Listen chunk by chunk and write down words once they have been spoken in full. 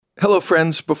Hello,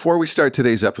 friends. Before we start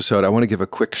today's episode, I want to give a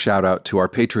quick shout out to our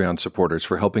Patreon supporters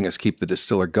for helping us keep the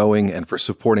distiller going and for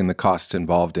supporting the costs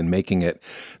involved in making it.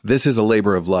 This is a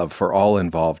labor of love for all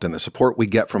involved, and the support we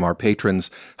get from our patrons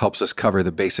helps us cover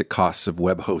the basic costs of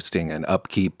web hosting and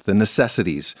upkeep, the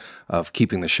necessities of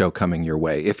keeping the show coming your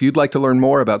way. If you'd like to learn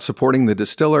more about supporting The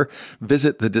Distiller,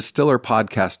 visit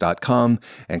thedistillerpodcast.com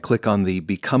and click on the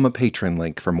Become a Patron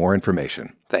link for more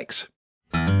information. Thanks.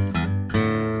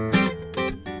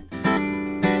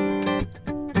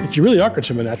 If you really are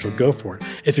concerned about natural, go for it.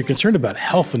 If you're concerned about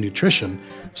health and nutrition,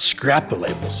 scrap the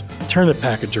labels, turn the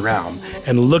package around,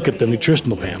 and look at the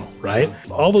nutritional panel, right?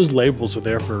 All those labels are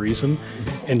there for a reason,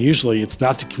 and usually it's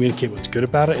not to communicate what's good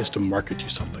about it, it's to market you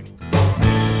something.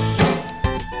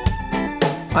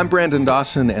 I'm Brandon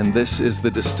Dawson, and this is The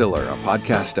Distiller, a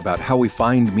podcast about how we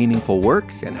find meaningful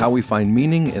work and how we find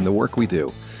meaning in the work we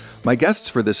do. My guests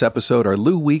for this episode are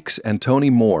Lou Weeks and Tony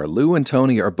Moore. Lou and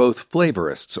Tony are both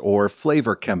flavorists or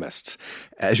flavor chemists.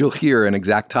 As you'll hear, an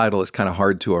exact title is kind of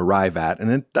hard to arrive at,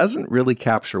 and it doesn't really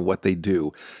capture what they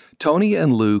do. Tony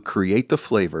and Lou create the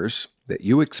flavors that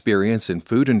you experience in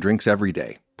food and drinks every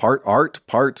day. Part art,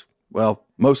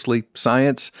 mostly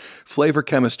science. Flavor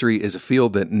chemistry is a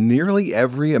field that nearly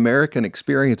every American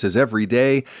experiences every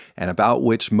day and about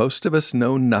which most of us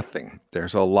know nothing.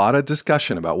 There's a lot of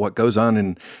discussion about what goes on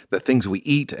in the things we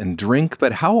eat and drink,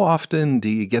 but how often do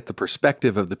you get the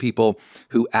perspective of the people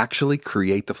who actually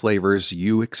create the flavors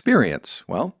you experience?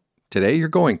 Well, today you're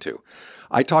going to.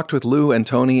 I talked with Lou and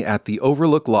Tony at the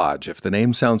Overlook Lodge. If the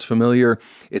name sounds familiar,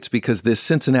 it's because this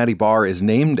Cincinnati bar is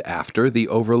named after the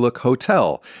Overlook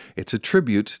Hotel. It's a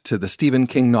tribute to the Stephen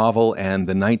King novel and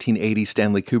the 1980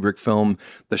 Stanley Kubrick film,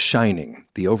 The Shining.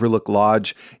 The Overlook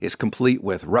Lodge is complete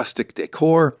with rustic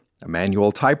decor, a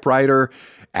manual typewriter,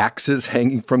 axes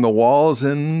hanging from the walls,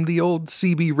 and the old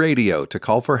CB radio to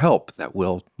call for help that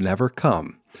will never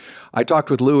come. I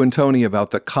talked with Lou and Tony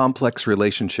about the complex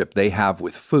relationship they have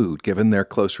with food, given their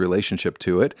close relationship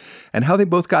to it, and how they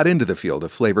both got into the field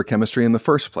of flavor chemistry in the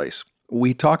first place.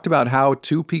 We talked about how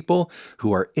two people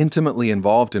who are intimately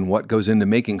involved in what goes into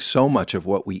making so much of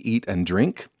what we eat and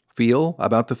drink feel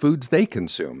about the foods they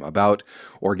consume, about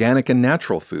organic and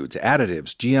natural foods,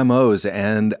 additives, GMOs,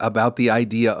 and about the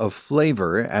idea of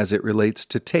flavor as it relates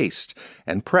to taste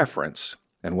and preference,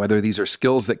 and whether these are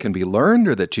skills that can be learned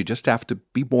or that you just have to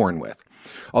be born with.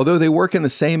 Although they work in the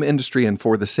same industry and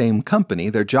for the same company,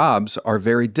 their jobs are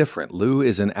very different. Lou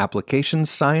is an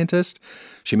applications scientist.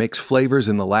 She makes flavors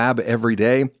in the lab every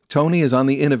day. Tony is on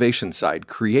the innovation side,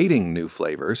 creating new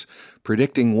flavors,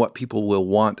 predicting what people will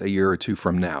want a year or two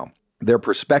from now. Their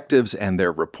perspectives and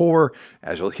their rapport,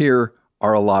 as you'll hear,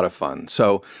 are a lot of fun.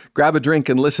 So grab a drink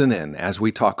and listen in as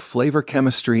we talk flavor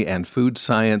chemistry and food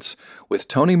science with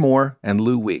Tony Moore and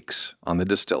Lou Weeks on The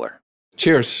Distiller.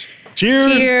 Cheers. Cheers.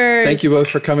 Cheers. Thank you both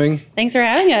for coming. Thanks for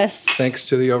having us. Thanks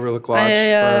to the Overlook Lodge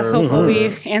for hope I'll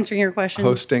be answering your questions.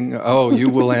 hosting. Oh, you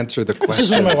will answer the questions. This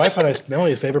is one of my wife and I's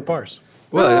Melanie's favorite bars.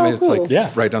 Well, I mean, it's cool.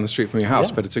 like right down the street from your house,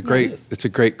 but it's a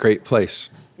great, great place.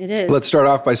 It is. Let's start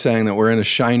off by saying that we're in the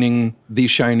Shining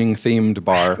themed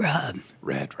bar.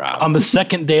 Red Rob. On the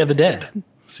second Day of the Dead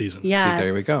season. Yeah. See,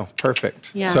 there we go.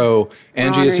 Perfect. Yeah. So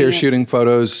Angie is here honoring it. shooting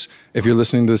photos. If you're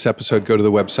listening to this episode, go to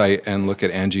the website and look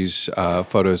at Angie's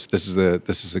photos. This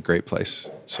is a great place.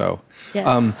 So Yes.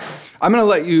 I'm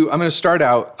going to start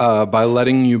out by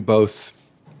letting you both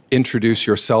introduce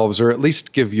yourselves, or at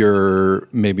least give your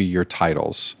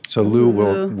titles. So Lou,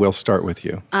 we'll start with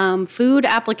you. Food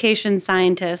application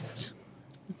scientist.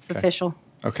 It's official.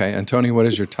 Okay. And Tony, what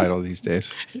is your title these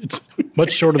days? It's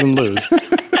much shorter than Lou's.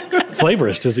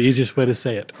 Flavorist is the easiest way to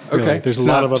say it. Really. Okay. There's It's a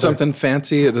lot not of other... something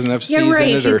fancy. It doesn't have C's Yeah, right.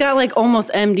 in it. He's got like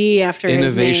almost MD after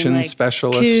Innovation his name, like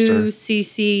specialist or-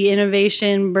 QCC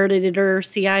Innovation Bird Editor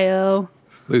CIO.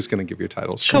 Lou's going to give your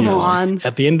titles. Come on.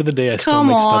 At the end of the day, I still Come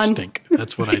make stuff on. stink.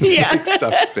 That's what I do. Yeah. Make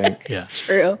stuff stink. Yeah.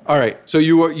 True. All right. So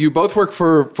you both work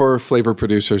for Flavor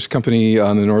Producers, company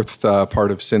on the north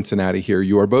part of Cincinnati here.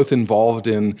 You are both involved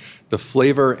in the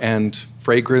flavor and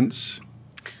fragrance.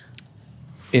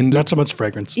 Not so much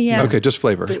fragrance. Yeah. Okay, just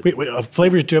flavor.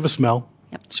 Flavors do have a smell.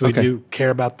 Yep. So we Okay. do care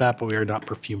about that, but we are not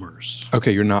perfumers.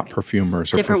 Okay, you're not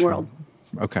perfumers. Or Different perfume. world.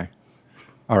 Okay.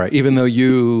 All right. Even though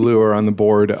you, Lou, are on the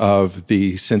board of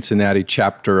the Cincinnati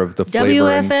chapter of the flavor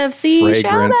and WFFC, shout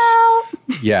fragrance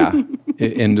out.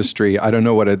 industry. I don't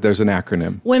know there's an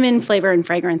acronym. Women Flavor and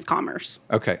Fragrance Commerce.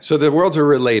 Okay. So the worlds are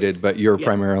related, but you're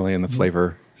primarily in the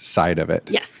flavor side of it.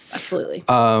 Yes, absolutely.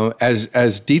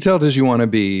 As detailed as you want to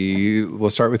be, we'll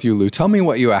start with you, Lou. Tell me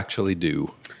what you actually do.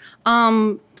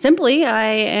 Simply, I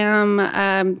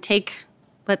am take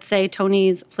let's say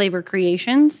Tony's Flavor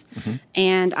Creations,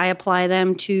 and I apply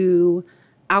them to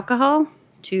alcohol,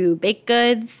 to baked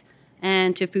goods,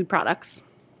 and to food products.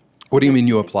 What do you mean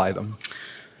you apply them?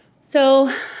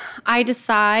 So I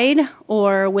decide,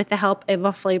 or with the help of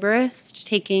a flavorist,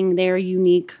 taking their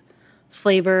unique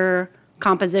flavor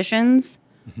compositions,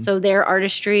 so their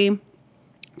artistry,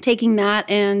 taking that,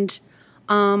 and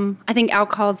I think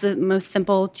alcohol is the most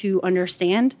simple to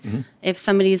understand. If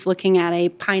somebody's looking at a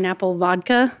pineapple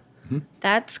vodka,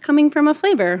 that's coming from a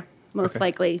flavor, most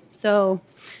likely. So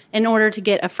in order to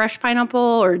get a fresh pineapple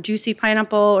or juicy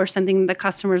pineapple or something the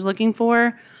customer's looking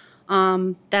for,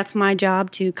 that's my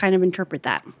job to kind of interpret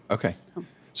that. Okay.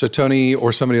 So Tony,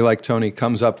 or somebody like Tony,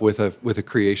 comes up with a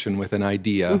creation, with an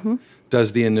idea,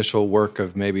 does the initial work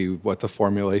of maybe what the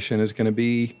formulation is going to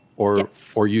be, or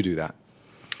you do that?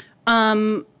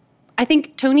 I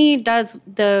think Tony does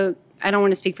I don't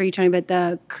want to speak for you, Tony, but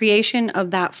the creation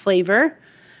of that flavor,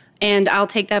 and I'll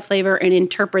take that flavor and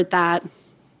interpret that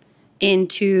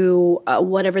into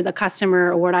whatever the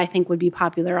customer or what I think would be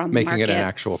popular on the market. Making it an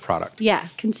actual product. Yeah,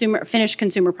 finished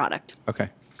consumer product. Okay,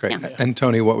 great. Yeah. And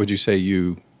Tony, what would you say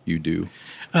you do?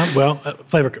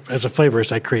 Flavor, as a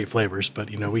flavorist, I create flavors, but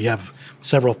we have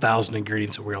several thousand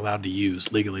ingredients that we're allowed to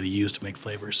use, legally to use to make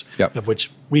flavors, of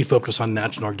which we focus on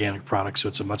natural and organic products, so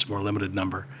it's a much more limited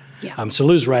number. Yeah. So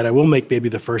Lou's right, I will make maybe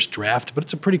the first draft, but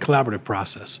it's a pretty collaborative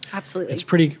process. Absolutely. It's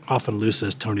pretty often Lou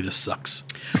says, Tony, this sucks.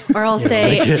 Or I'll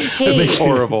say, hey, It's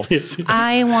horrible.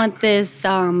 I want this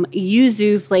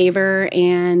yuzu flavor,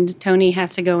 and Tony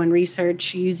has to go and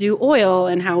research yuzu oil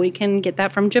and how we can get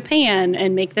that from Japan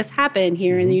and make this happen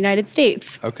here in the United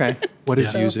States. Okay. What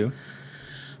is yuzu?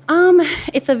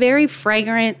 It's a very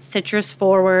fragrant,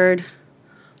 citrus-forward,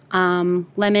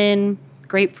 lemon,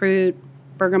 grapefruit,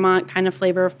 bergamot kind of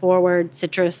flavor-forward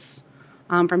citrus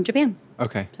from Japan.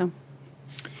 Okay. So.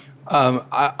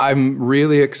 I'm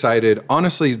really excited.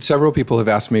 Honestly, several people have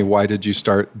asked me, why did you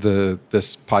start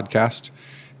this podcast?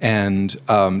 And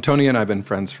Tony and I have been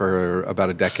friends for about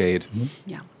a decade.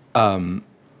 Yeah.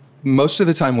 Most of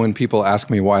the time when people ask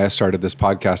me why I started this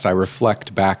podcast, I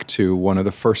reflect back to one of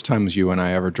the first times you and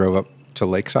I ever drove up to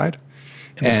Lakeside.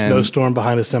 In a snowstorm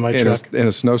behind a semi-truck. In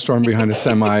a snowstorm behind a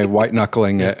semi,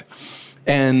 white-knuckling it.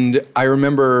 And I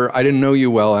remember, I didn't know you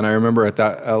well, and I remember at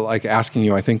that, asking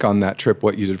you, I think on that trip,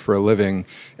 what you did for a living,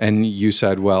 and you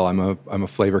said, well, I'm a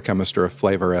flavor chemist or a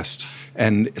flavorist.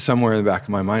 And somewhere in the back of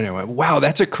my mind, I went, wow,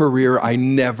 that's a career I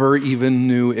never even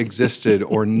knew existed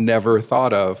or never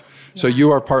thought of. Yeah. So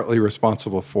you are partly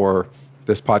responsible for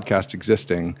this podcast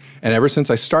existing. And ever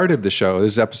since I started the show,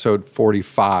 this is episode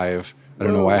 45. I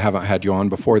don't know why I haven't had you on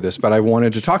before this, but I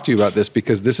wanted to talk to you about this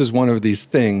because this is one of these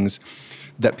things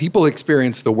that people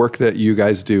experience the work that you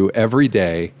guys do every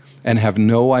day and have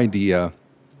no idea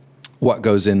what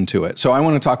goes into it. So I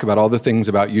want to talk about all the things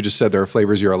about, you just said there are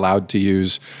flavors you're allowed to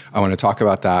use. I want to talk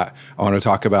about that. I want to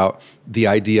talk about the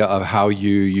idea of how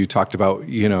you talked about,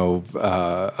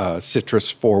 citrus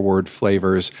forward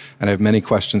flavors, and I have many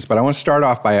questions, but I want to start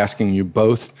off by asking you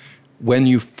both when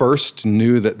you first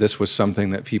knew that this was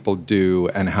something that people do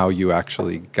and how you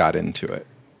actually got into it.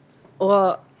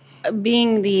 Well,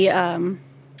 being the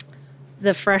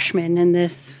freshman in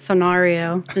this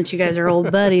scenario, since you guys are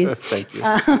old buddies. Thank you.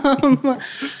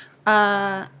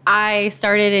 I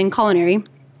started in culinary,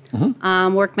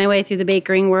 worked my way through the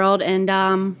baking world,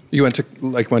 and you went to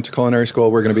culinary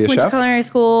school. We're going to be a went chef. To culinary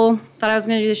school. Thought I was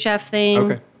going to do the chef thing.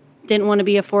 Okay. Didn't want to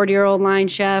be a 40-year-old line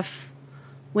chef.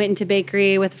 Went into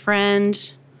bakery with a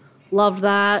friend. Loved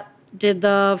that. Did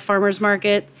the farmers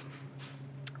markets,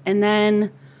 and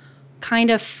then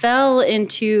kind of fell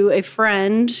into a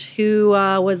friend who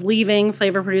was leaving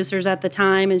Flavor Producers at the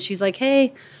time, and she's like,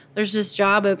 hey, there's this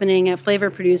job opening at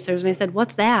Flavor Producers. And I said,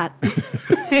 what's that?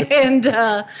 And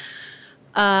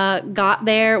got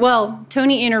there. Well,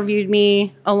 Tony interviewed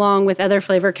me along with other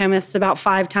flavor chemists about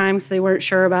 5 times. They weren't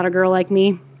sure about a girl like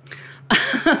me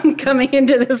coming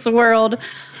into this world.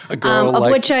 A girl of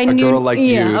like, which I knew, a girl like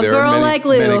you. A There girl are like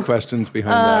Lou. many questions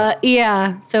behind that.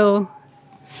 Yeah, so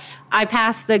I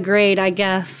passed the grade, I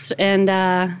guess, and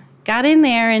got in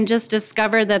there and just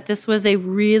discovered that this was a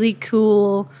really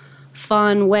cool,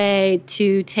 fun way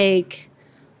to take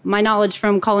my knowledge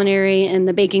from culinary and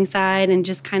the baking side and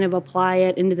just kind of apply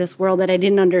it into this world that I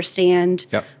didn't understand.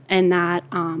 Yep. And that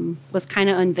was kind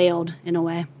of unveiled in a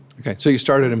way. Okay, so you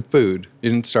started in food.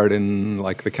 You didn't start in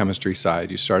like the chemistry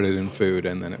side. You started in food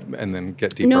and then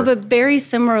get deeper. No, but very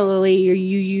similarly, you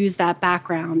use that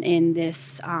background in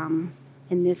this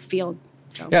field.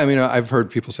 So. Yeah, I mean, I've heard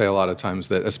people say a lot of times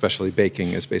that especially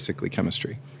baking is basically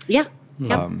chemistry. Yeah.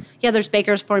 Yeah, there's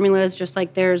baker's formulas, just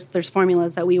like there's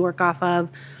formulas that we work off of.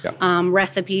 Yeah.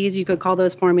 Recipes, you could call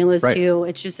those formulas Right. too.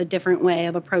 It's just a different way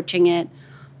of approaching it.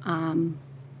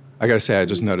 I got to say, I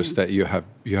just noticed that you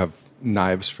have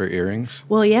knives for earrings.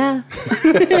 Well, yeah.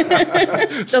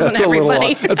 Doesn't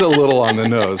everybody? That's a little on the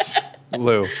nose,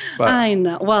 Lou. But I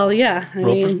know. Well, yeah. I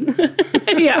mean,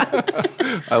 yeah.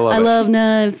 I love I it. love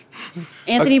knives.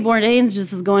 Anthony Bourdain's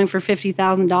just is going for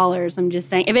 $50,000. I'm just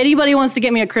saying, if anybody wants to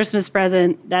get me a Christmas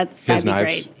present, that'd be knives?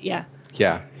 great. Yeah.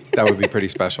 Yeah, that would be pretty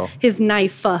special. His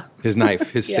knife. His knife,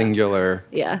 his Yeah. singular.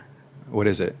 Yeah. What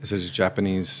is it? Is it a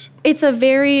Japanese? It's a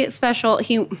very special.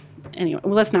 Anyway,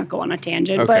 well, let's not go on a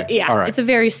tangent. Okay, But yeah, all right. it's a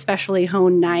very specially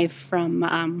honed knife from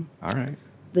All right.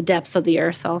 the depths of the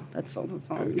earth. That's all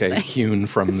I'm Okay, saying. hewn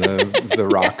from the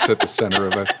rocks at the center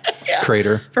of a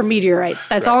crater. For meteorites.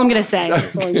 That's all I'm going to say.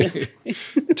 That's all I'm gonna say.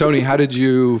 Tony, how did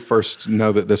you first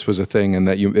know that this was a thing and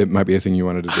that it might be a thing you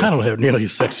wanted to do? I don't have nearly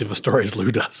as sexy of a story as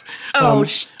Lou does. Oh,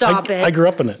 stop it. I grew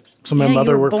up in it. So my Yeah, you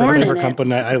mother were worked for a born flavor in it.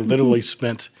 company. I literally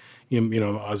spent, I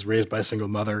was raised by a single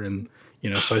mother, and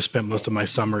so I spent most of my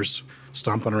summers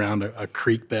stomping around a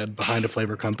creek bed behind a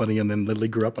flavor company, and then literally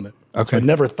grew up in it. Okay. So I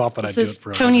never thought that I'd So do it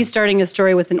for a Tony's starting a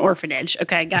story with an orphanage.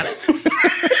 Okay, got it.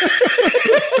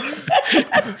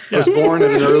 I was born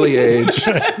at an early age.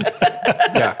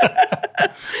 Yeah.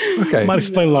 Okay. Might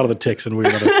explain a lot of the tics and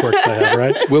weird other quirks I have,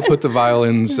 right? We'll put the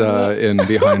violins in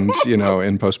behind,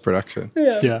 in post-production.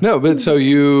 Yeah. No, but so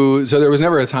there was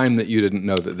never a time that you didn't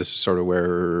know that this is sort of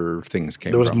where things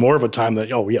came There was from. more of a time that,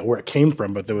 where it came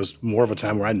from, but there was more of a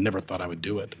time where I never thought I would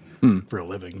do it for a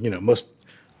living.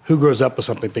 Who grows up with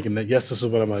something thinking that, yes, this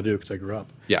is what I'm going to do because I grew up.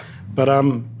 Yeah. But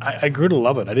I grew to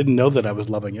love it. I didn't know that I was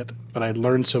loving it, but I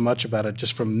learned so much about it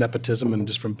just from nepotism and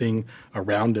just from being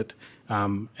around it.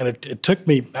 And it took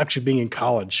me actually being in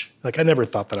college. Like, I never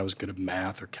thought that I was good at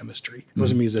math or chemistry. I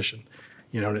was a musician.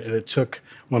 And it took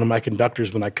one of my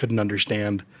conductors when I couldn't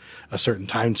understand a certain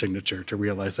time signature to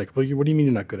realize, like, well, what do you mean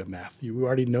you're not good at math? You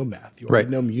already know math. You already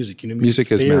Right. know music. You know Music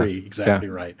is theory. math. Exactly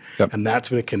Yeah. right. Yep. And that's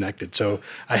when it connected. So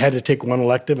I had to take one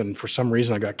elective, and for some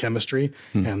reason I got chemistry,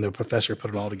 and the professor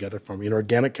put it all together for me. And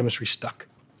organic chemistry stuck.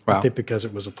 Wow. I think because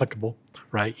it was applicable,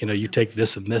 right? You take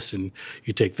this, and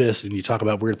you take this, and you talk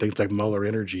about weird things like molar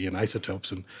energy and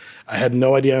isotopes. And I had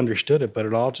no idea I understood it, but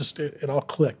it all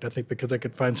clicked. I think because I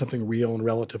could find something real and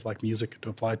relative like music to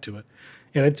apply to it.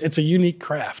 And it's a unique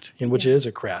craft, in which it is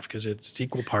a craft because it's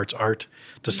equal parts art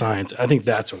to science. I think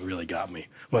that's what really got me.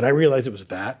 When I realized it was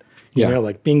that,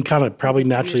 like being kind of probably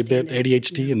naturally a bit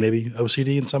ADHD and maybe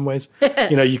OCD in some ways,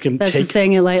 you can That's take just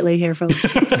saying it lightly here, folks.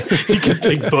 you can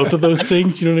take both of those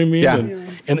things, you know what I mean? Yeah.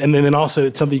 And then also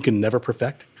it's something you can never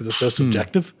perfect because it's so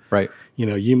subjective. Right.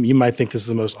 You might think this is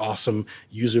the most awesome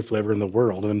yuzu flavor in the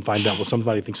world and then find out, well,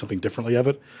 somebody thinks something differently of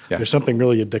it. Yeah. There's something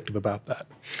really addictive about that.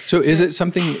 So is it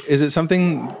something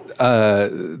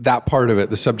that part of it,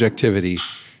 the subjectivity,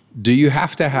 do you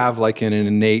have to have like an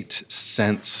innate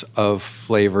sense of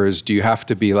flavors? Do you have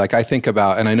to be like, I think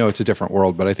about, and I know it's a different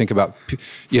world, but I think about,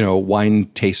 wine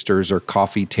tasters or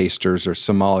coffee tasters or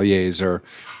sommeliers or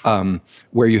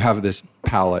where you have this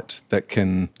palate that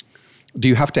do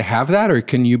you have to have that, or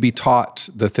can you be taught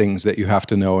the things that you have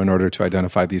to know in order to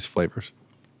identify these flavors?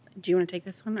 Do you want to take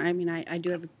this one? I mean, I do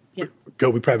have. Yeah. We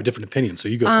probably have a different opinion, so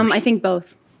you go first. I think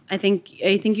both. I think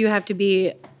you have to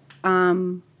be.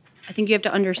 I think you have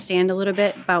to understand a little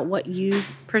bit about what you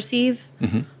perceive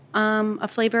a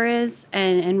flavor is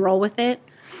and roll with it,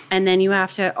 and then you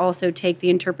have to also take the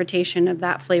interpretation of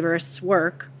that flavorist's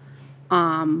work,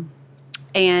 and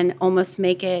almost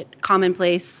make it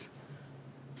commonplace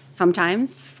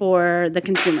sometimes for the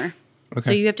consumer. Okay.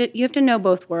 So you have to know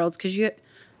both worlds because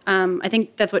I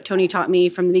think that's what Tony taught me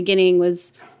from the beginning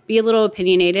was be a little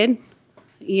opinionated,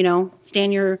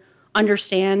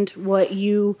 understand what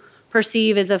you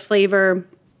perceive as a flavor,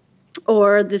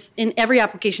 or this in every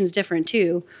application is different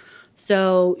too.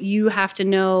 So you have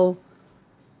to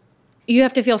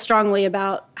feel strongly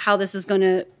about how this is going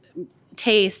to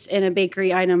taste in a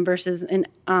bakery item versus an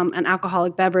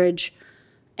alcoholic beverage,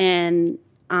 and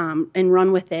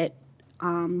run with it.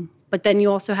 But then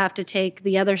you also have to take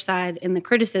the other side in the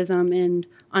criticism and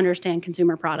understand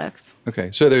consumer products.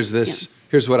 Okay, so there's this. Yeah.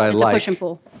 Here's what I it's like. It's a push and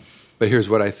pull. But here's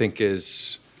what I think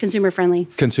is consumer friendly.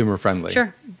 Consumer friendly.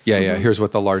 Sure. Yeah, yeah. Here's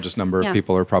what the largest number of Yeah.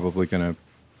 people are probably going to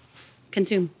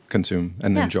consume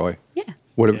and Yeah. enjoy. Yeah.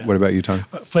 What about you, Tony?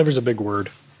 Flavor's a big word,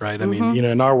 right? I mean,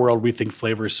 in our world, we think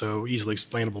flavor is so easily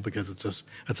explainable because it's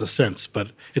a sense,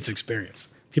 but it's experience.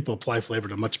 people apply flavor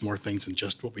to much more things than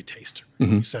just what we taste.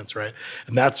 Makes sense, right?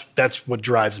 And that's what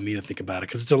drives me to think about it,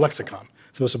 because it's a lexicon.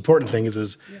 The most important thing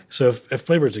is so if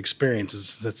flavor is experience,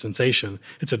 is that sensation,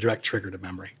 it's a direct trigger to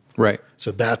memory. Right.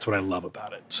 So that's what I love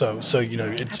about it. So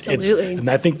it's Absolutely. and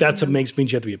I think that's what makes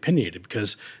means you have to be opinionated,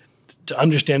 because to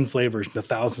understand flavors and the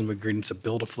thousands of ingredients that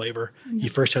build a flavor, you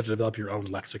first have to develop your own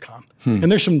lexicon.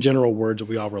 And there's some general words that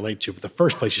we all relate to, but the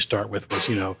first place you start with was,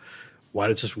 why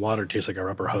does this water taste like a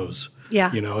rubber hose?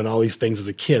 Yeah. And all these things as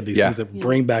a kid, these things that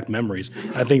bring back memories.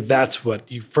 I think that's what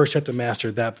you first have to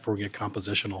master that before you get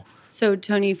compositional. So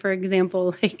Tony, for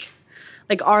example,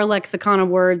 like our lexicon of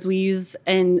words we use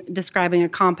in describing a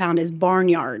compound is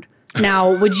barnyard.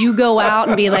 Now, would you go out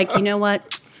and be like, you know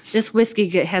what? This whiskey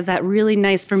has that really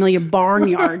nice, familiar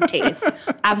barnyard taste.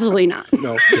 Absolutely not.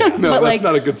 No, that's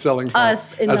not a good selling point.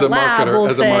 Us in as the a lab marketer, will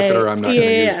as say, a marketer, I'm not going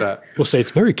to use that. We'll say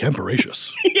it's very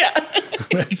camperaceous.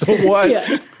 So what?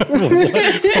 Yeah.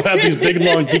 We'll have these big,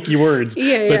 long, geeky words. But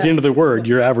at the end of the word,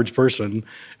 your average person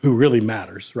who really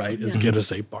matters, right, is going to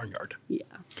say barnyard. Yeah.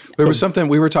 There was something,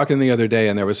 we were talking the other day,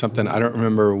 and there was something, I don't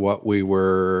remember what we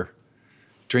were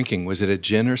drinking. Was it a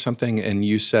gin or something? And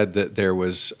you said that there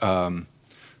was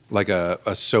like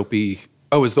a soapy,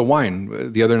 it was the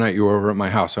wine. The other night you were over at my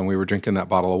house and we were drinking that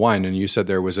bottle of wine, and you said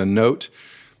there was a note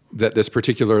that this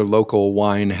particular local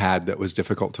wine had that was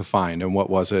difficult to find. And what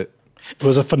was it? It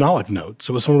was a phenolic note,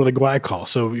 so it was something with a glycol.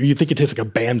 So you think it tastes like a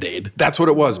Band-Aid. That's what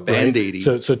it was, Band-Aid-y.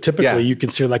 So typically you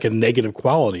consider like a negative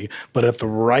quality, but at the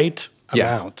right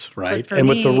amount, right? for And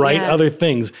with the me, right other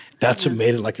things, that's what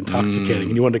made it like intoxicating.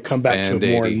 And you wanted to come back to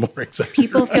it more and more. Exactly.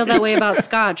 People feel that way about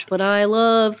Scotch, but I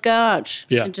love Scotch.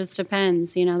 Yeah. It just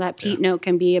depends. That peat note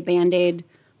can be a Band-Aid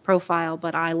profile,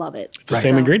 but I love it. It's the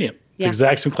same ingredient. It's Yeah. the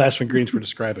exact same class of ingredients we're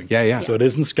describing. Yeah. So it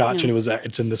isn't Scotch, and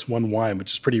it's in this one wine,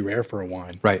 which is pretty rare for a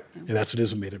wine. Right. And that's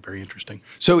what made it very interesting.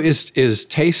 So is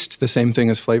taste the same thing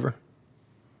as flavor?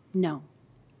 No.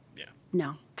 Yeah.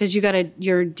 No. Because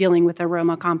you're dealing with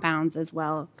aroma compounds as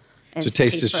well as So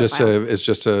taste is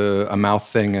just a mouth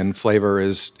thing, and flavor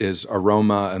is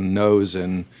aroma and nose,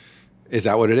 and is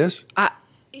that what it is?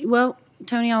 Well,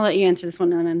 Tony, I'll let you answer this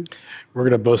one, and then We're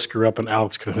going to both screw up, and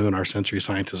Alex Cahoon, our sensory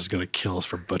scientist, is going to kill us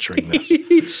for butchering this.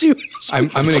 I'm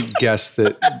going to guess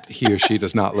that he or she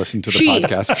does not listen to the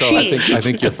podcast, so I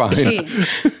think you're fine.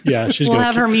 Yeah, she's we'll going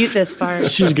have her mute this part.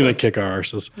 She's going to kick our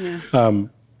arses. Yeah.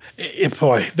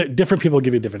 Different people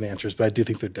give you different answers, but I do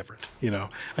think they're different.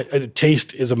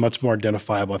 Taste is a much more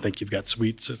identifiable. I think you've got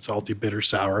sweet, salty, bitter,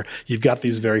 sour. You've got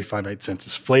these very finite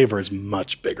senses. Flavor is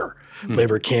much bigger.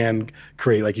 Flavor can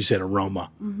create, like you said,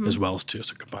 aroma as well as too.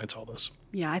 So it combines all this.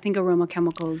 Yeah, I think aroma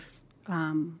chemicals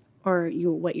or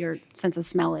what your sense of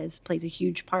smell is plays a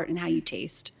huge part in how you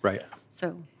taste. Right.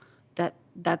 So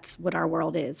that's what our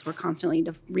world is. We're constantly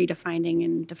redefining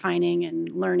and defining and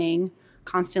learning.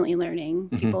 Constantly learning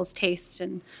people's tastes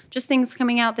and just things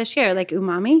coming out this year, like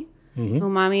umami.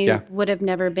 Umami would have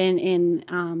never been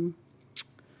in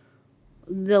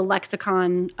the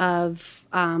lexicon of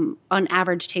an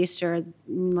average taster,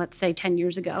 let's say 10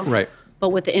 years ago. Right. But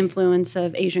with the influence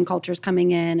of Asian cultures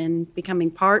coming in and becoming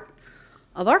part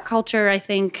of our culture, I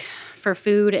think for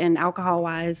food and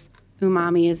alcohol-wise,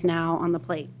 umami is now on the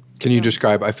plate. Can you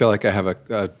describe? I feel like I have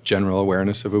a general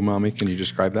awareness of umami. Can you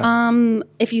describe that?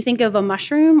 If you think of a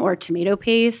mushroom or tomato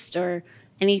paste or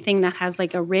anything that has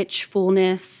like a rich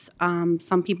fullness,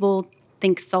 some people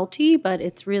think salty, but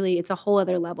it's a whole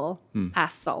other level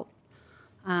past salt.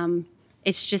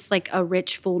 It's just like a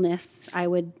rich fullness.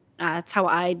 That's how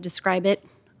I describe it.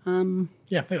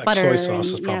 Yeah, like Butter soy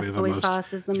sauce is probably soy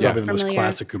sauce is the most probably the most familiar.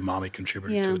 classic umami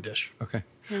contributor to a dish. Okay.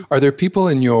 Are there people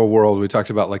in your world, we talked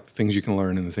about like the things you can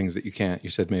learn and the things that you can't. You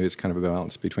said maybe it's kind of a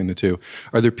balance between the two.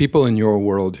 Are there people in your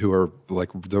world who are like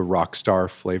the rock star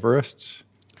flavorists?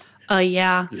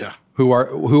 Yeah. Yeah. Who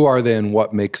are they and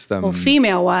what makes them? Well,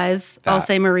 female-wise, I'll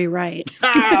say Marie Wright.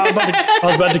 I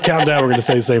was about to count down. We're going to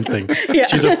say the same thing. Yeah.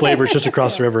 She's a flavorist just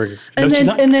across the river. And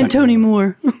then Tony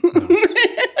Moore.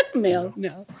 Male,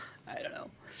 no.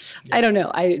 I don't know.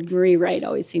 Marie Wright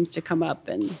always seems to come up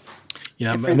and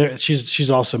and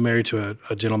she's also married to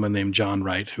a gentleman named John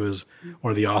Wright, who is one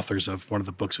of the authors of one of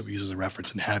the books that we use as a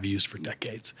reference and have used for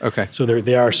decades. Okay. So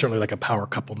they are certainly like a power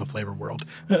couple in the flavor world,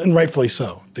 and rightfully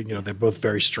so. They're both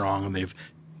very strong, and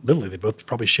they both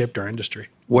probably shaped our industry.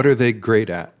 What are they great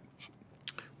at?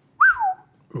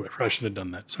 Ooh, I probably shouldn't have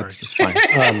done that. Sorry. It's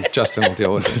fine. Justin will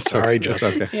deal with it. Sorry, It's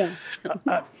Justin. okay.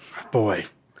 yeah. Boy.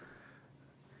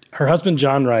 Her husband,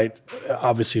 John Wright,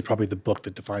 obviously probably the book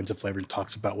that defines a flavor and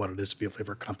talks about what it is to be a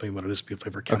flavor company, what it is to be a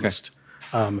flavor chemist.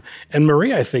 And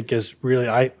Marie, I think, is really,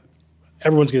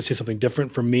 everyone's going to say something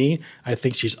different. For me, I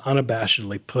think she's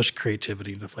unabashedly pushed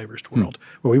creativity into the flavorist world,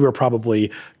 where we were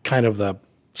probably kind of the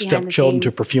stepchildren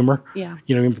to perfumer. Yeah.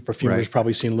 You know what I mean? Perfumers Right.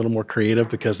 probably seem a little more creative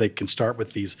because they can start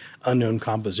with these unknown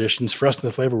compositions. For us in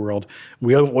the flavor world,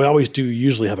 we always do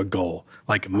usually have a goal,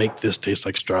 like make this taste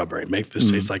like strawberry, make this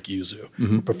taste like yuzu.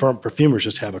 Perfumers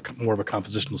just have more of a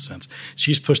compositional sense.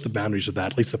 She's pushed the boundaries of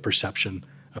that, at least the perception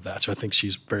of that. So I think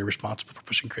she's very responsible for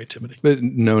pushing creativity. But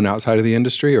known outside of the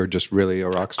industry, or just really a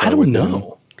rock star? I don't within?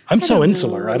 know. I'm so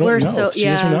insular. I don't We're know if she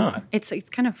is or not. It's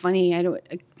kind of funny. I don't,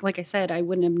 like I said, I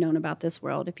wouldn't have known about this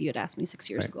world if you had asked me 6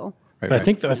 years ago. Right, But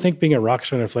right. I think being a rock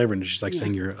star in a flavor industry is like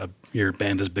saying your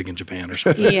band is big in Japan or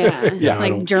something. Yeah, I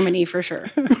like don't- Germany for sure.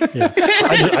 Yeah.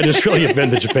 I just really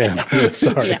offended Japan. I'm really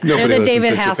sorry. Yeah. Nobody They're the listens David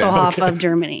to Japan. Hasselhoff of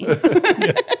Germany.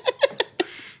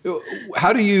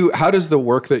 How does the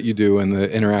work that you do and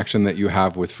the interaction that you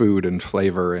have with food and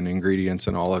flavor and ingredients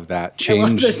and all of that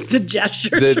change? the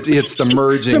gesture. It's the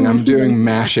merging. I'm doing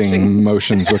mashing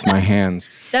motions with my hands.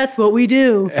 That's what we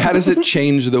do. How does it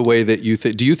change the way that you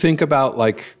think? Do you think about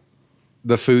like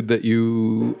the food that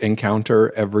you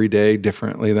encounter every day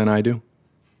differently than I do?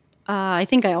 I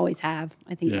think I always have.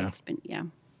 I think Yeah. that's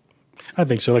been, I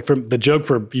think so. Like from the joke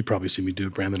you probably see me do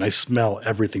it, Brandon. I smell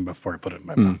everything before I put it in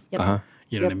my mouth. Yep.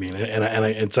 You know what I mean? And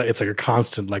it's like a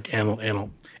constant like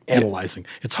analyzing.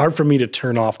 It's hard for me to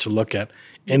turn off to look at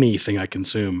anything I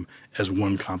consume as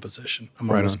one composition. I'm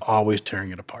always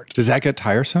tearing it apart. Does that get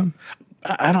tiresome?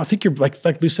 I don't think you're like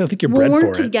Lou said. I think you're When bred for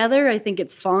we're it. together, I think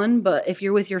it's fun, but if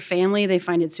you're with your family, they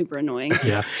find it super annoying.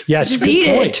 Yeah, it's Just a eat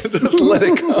good it. point. Just let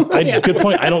it go. Good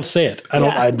point. I don't say it.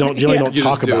 I don't generally don't You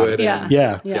talk just do about it it.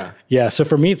 and- Yeah. So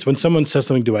for me, it's when someone says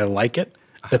something, do I like it?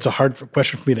 That's a hard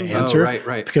question for me to answer.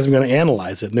 right. Because I'm going to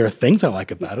analyze it. And there are things I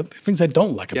like about it, there are things I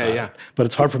don't like about yeah. it. But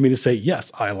it's hard for me to say,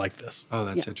 yes, I like this. Oh,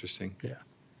 that's interesting.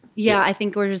 Yeah, I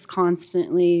think we're just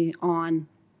constantly on.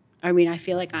 I mean, I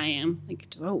feel like I am. Like,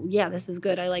 oh, yeah, this is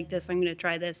good. I like this. I'm going to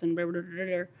try this. And blah, blah, blah,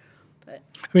 blah. But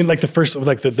I mean, like the first,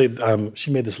 like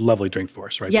she made this lovely drink for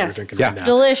us, right? yes, That we're drinking Yeah. right now.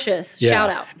 delicious. Yeah. Shout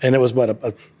out. And it was what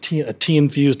a tea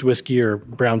infused whiskey or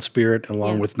brown spirit,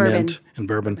 along with bourbon. mint and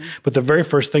bourbon. But the very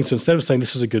first thing, so instead of saying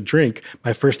this is a good drink,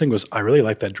 my first thing was I really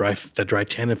like that dry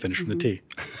tannin finish from the tea.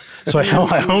 So I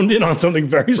honed in on something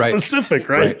very specific,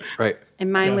 right? Right.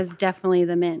 And mine was definitely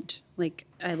the mint. Like,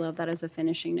 I love that as a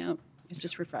finishing note. It's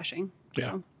just refreshing.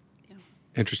 Yeah. So,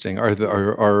 Interesting.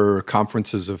 Are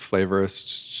conferences of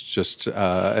flavorists just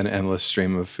an endless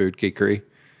stream of food geekery?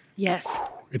 yes.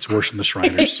 It's worse than the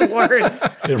Shriners. It's worse.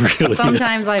 It really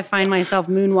Sometimes is. I find myself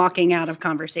moonwalking out of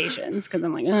conversations because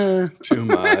I'm like, ugh. Too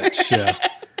much. Yeah.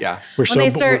 Yeah. We're When they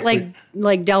start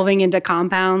like delving into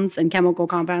compounds and chemical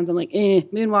compounds, I'm like,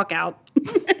 moonwalk out.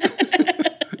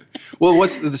 Well,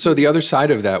 so the other side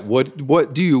of that?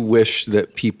 What do you wish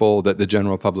that the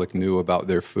general public knew about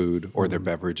their food or their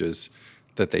beverages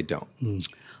that they don't?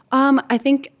 I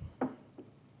think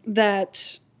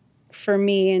that for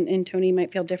me, and Tony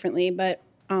might feel differently, but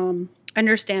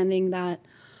understanding that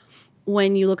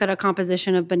when you look at a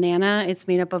composition of banana, it's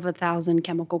made up of 1,000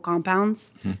 chemical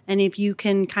compounds. And if you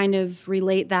can kind of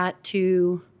relate that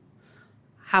to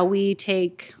how we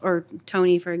take, or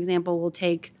Tony, for example, will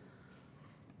take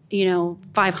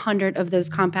 500 of those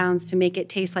compounds to make it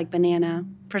taste like banana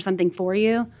for something for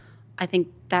you, I think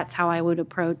that's how I would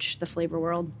approach the flavor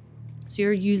world. So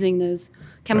you're using those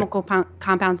chemical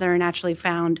compounds that are naturally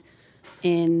found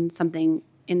in something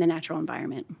in the natural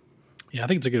environment. Yeah, I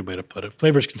think it's a good way to put it.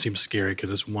 Flavors can seem scary because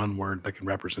it's one word that can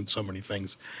represent so many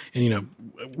things. And,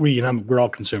 we're all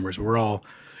consumers. We're all,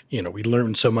 we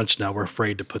learn so much now. We're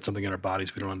afraid to put something in our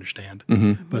bodies we don't understand.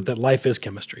 But that life is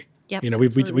chemistry. Yep,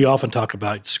 We often talk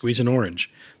about squeeze an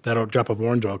orange. That drop of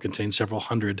orange oil contains several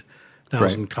hundred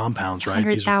thousand compounds, right?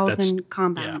 100,000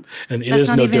 compounds. Yeah. And it that's is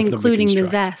not no even different than including the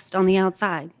reconstruct. zest on the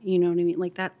outside. You know what I mean?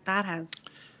 Like that has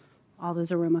all those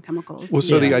aroma chemicals. Well,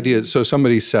 so the idea is, so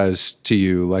somebody says to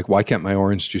you, like, why can't my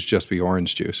orange juice just be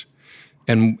orange juice?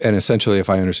 And essentially, if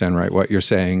I understand right, what you're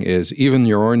saying is even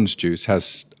your orange juice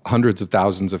has hundreds of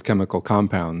thousands of chemical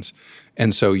compounds.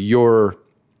 And so you're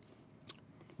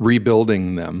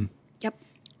rebuilding them Yep.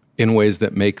 in ways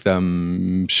that make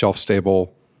them shelf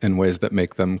stable, in ways that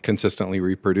make them consistently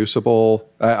reproducible.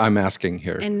 I'm asking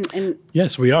here. And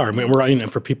Yes, we are. I mean,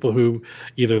 and for people who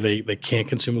either they can't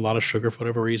consume a lot of sugar for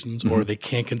whatever reasons, or they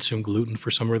can't consume gluten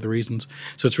for some of the reasons.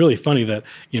 So it's really funny that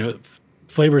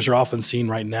flavors are often seen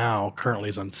right now currently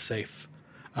as unsafe,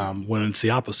 when it's the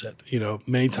opposite.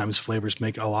 Many times flavors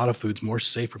make a lot of foods more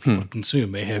safe for people to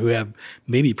consume, who have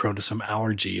maybe prone to some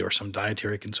allergy or some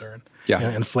dietary concern. Yeah.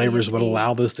 And flavors would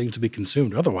allow those things to be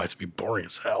consumed. Otherwise, it'd be boring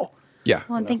as hell. Yeah.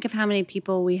 Well, and think of how many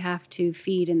people we have to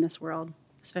feed in this world,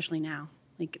 especially now.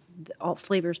 Like all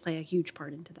flavors play a huge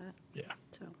part into that. Yeah.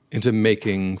 So Into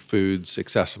making foods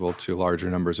accessible to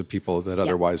larger numbers of people that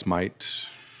otherwise might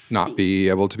not be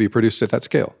able to be produced at that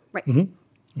scale. right.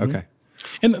 Okay.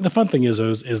 And the fun thing is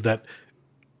that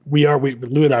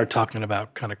Lou and I are talking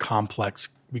about kind of complex,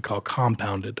 we call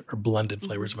compounded or blended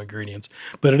flavors of ingredients.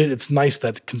 But it's nice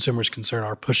that consumers' concern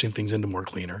are pushing things into more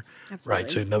cleaner, Absolutely.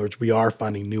 right? So in other words, we are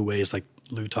finding new ways, like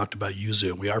Lou talked about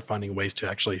yuzu. We are finding ways to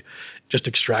actually just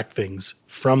extract things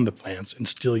from the plants and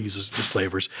still use the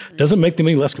flavors. Doesn't make them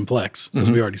any less complex,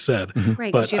 as we already said.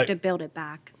 Right, But because you have to build it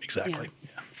back. exactly. Yeah.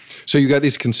 Yeah. So you got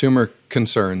these consumer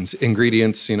concerns,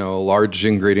 ingredients, large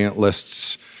ingredient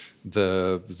lists,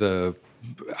 the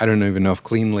I don't even know if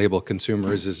clean label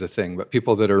consumers is a thing, but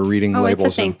people that are reading Oh,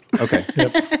 labels. it's a thing.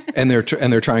 Okay. And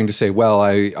they're trying to say, well,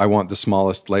 I want the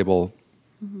smallest label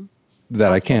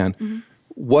that I can.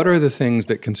 What are the things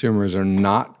that consumers are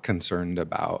not concerned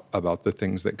about the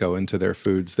things that go into their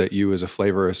foods that you as a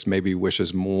flavorist maybe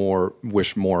wish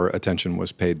more attention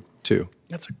was paid to?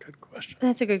 That's a good question.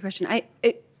 That's a good question.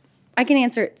 I can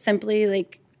answer it simply.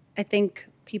 Like, I think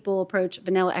people approach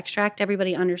vanilla extract.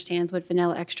 Everybody understands what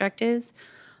vanilla extract is.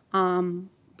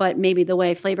 But maybe the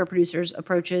way flavor producers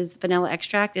approaches vanilla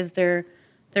extract is they're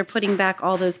putting back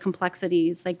all those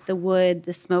complexities, like the wood,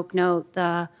 the smoke note,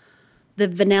 the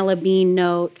vanilla bean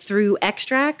note through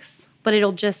extracts, but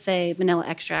it'll just say vanilla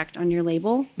extract on your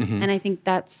label. And I think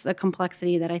that's a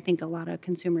complexity that I think a lot of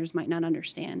consumers might not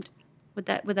understand. Would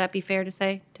that be fair to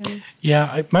say, Tony?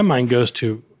 Yeah, my mind goes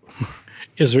to,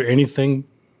 is there anything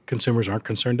consumers aren't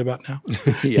concerned about now?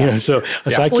 Yeah. So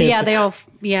I can't. Well,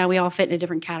 yeah, we all fit in a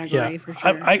different category for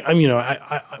sure.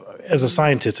 I as a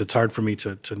scientist, it's hard for me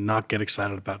to not get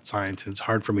excited about science, and it's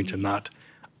hard for me to not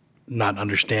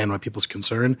understand why people's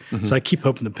concern. So I keep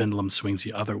hoping the pendulum swings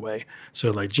the other way.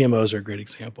 So like GMOs are a great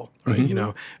example,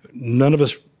 right? None of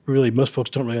us really, most folks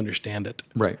don't really understand it.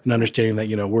 Right. And understanding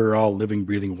that, we're all living,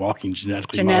 breathing, walking,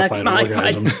 genetically modified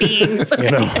organisms. beings.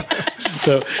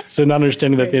 So not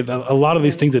understanding that a lot of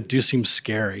these things that do seem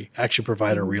scary actually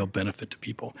provide a real benefit to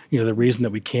people. The reason that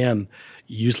we can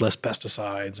use less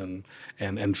pesticides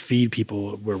and feed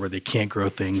people where they can't grow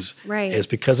things Right. is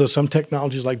because of some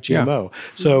technologies like GMO.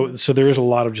 So there is a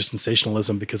lot of just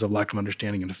sensationalism because of lack of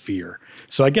understanding and fear.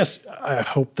 So I guess I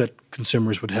hope that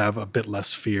consumers would have a bit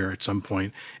less fear at some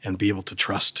point and be able to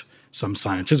trust some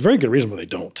science. There's very good reason why they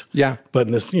don't. Yeah. But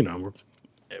in this,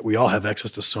 we all have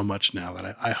access to so much now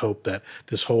that I hope that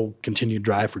this whole continued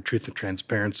drive for truth and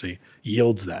transparency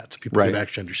yields that, so people can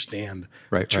actually understand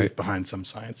the truth behind some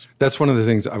science. That's one of the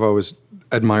things I've always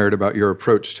admired about your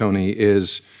approach, Tony,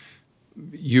 is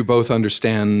you both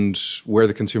understand where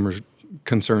the consumer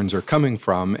concerns are coming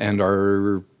from and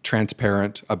are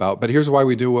transparent about, but here's why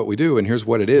we do what we do, and here's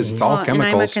what it is. It's all chemicals.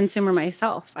 And I'm a consumer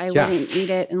myself. I wouldn't eat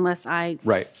it unless I'm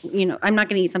not going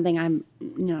to eat something I'm,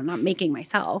 not making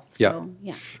myself. So,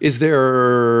 yeah. Is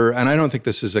there, and I don't think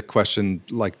this is a question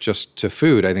like just to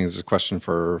food. I think this is a question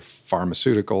for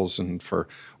pharmaceuticals and for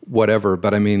whatever.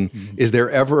 But I mean, is there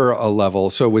ever a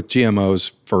level? So with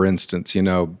GMOs, for instance,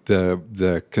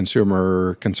 the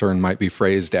consumer concern might be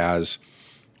phrased as,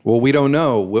 well, we don't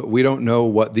know. We don't know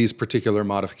what these particular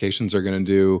modifications are going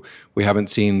to do. We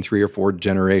haven't seen 3 or 4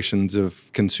 generations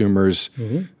of consumers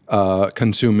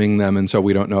consuming them, and so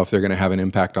we don't know if they're going to have an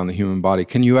impact on the human body.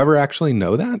 Can you ever actually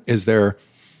know that? Is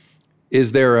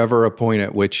there ever a point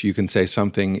at which you can say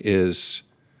something is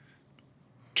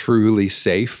truly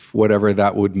safe, whatever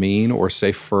that would mean, or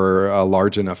safe for a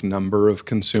large enough number of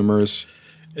consumers?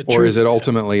 Or is it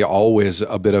ultimately always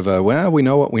a bit of a, well, we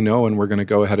know what we know and we're going to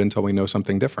go ahead until we know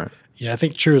something different? Yeah, I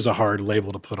think true is a hard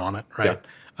label to put on it, right?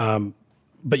 Yeah.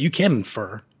 But you can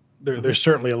infer. There's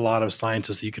certainly a lot of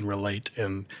scientists you can relate,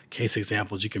 and case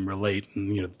examples you can relate,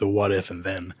 and the what if and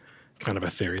then kind of a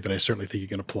theory that I certainly think you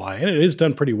can apply, and it is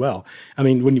done pretty well. I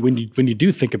mean, when you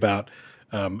do think about,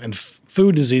 and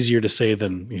food is easier to say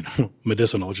than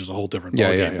medicinal, which is a whole different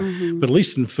ballgame. Yeah. But at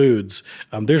least in foods,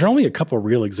 there's only a couple of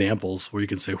real examples where you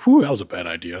can say, "Whew, that was a bad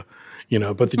idea,"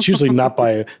 But it's usually not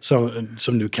by some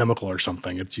new chemical or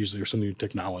something. It's usually some new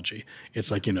technology. It's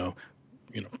like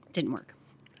didn't work.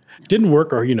 Didn't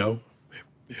work, or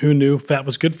who knew fat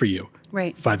was good for you?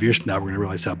 Right. 5 years from now, we're going to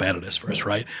realize how bad it is for us,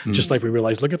 right? Just like we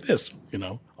realize, look at this,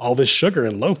 all this sugar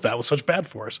and low fat was such bad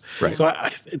for us. Right. So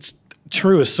it's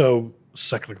true is so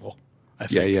cyclical, I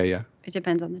think. Yeah. It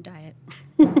depends on the diet.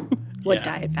 What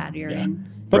diet fat you're in.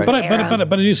 But era.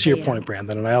 I do see your point,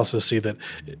 Brandon, and I also see that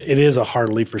it is a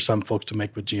hard leap for some folks to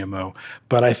make with GMO.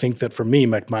 But I think that for me,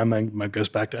 my mind goes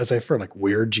back to, as I refer, like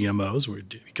weird GMOs. Where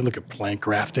you can look at plant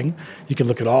grafting. You can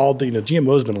look at all the,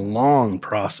 GMO has been a long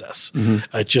process.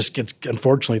 It just gets,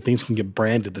 unfortunately, things can get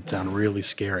branded that sound really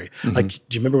scary. Like, do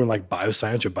you remember when like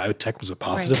bioscience or biotech was a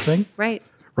positive thing? Right.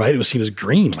 Right? It was seen as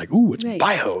green, like, ooh, it's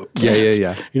bio. Plants.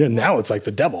 Yeah. Now it's like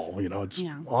the devil. It's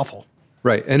awful.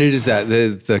 Right. And it is that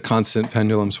the constant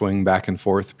pendulum swing back and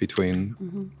forth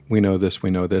between we know this,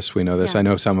 we know this, we know this. Yeah. I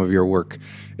know some of your work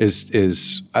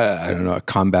is I don't know,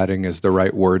 combating is the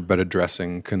right word, but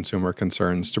addressing consumer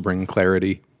concerns to bring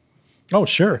clarity Oh,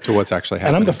 sure. to what's actually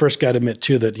happening. And I'm the first guy to admit,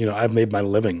 too, that, I've made my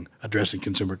living addressing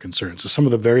consumer concerns. So some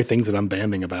of the very things that I'm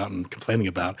banding about and complaining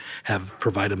about have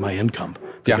provided my income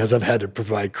because I've had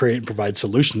to create and provide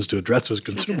solutions to address those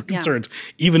consumer concerns.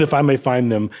 Even if I may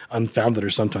find them unfounded or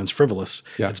sometimes frivolous,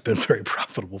 it's been very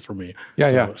profitable for me.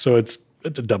 So it's a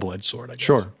double-edged sword, I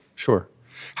guess. Sure.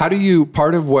 How do you,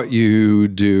 part of what you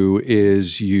do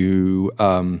is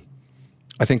I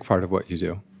think part of what you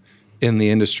do in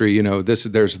the industry,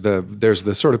 there's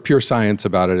the sort of pure science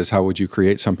about it is how would you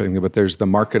create something, but there's the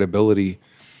marketability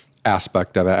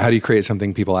aspect of it. How do you create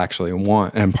something people actually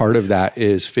want? And part of that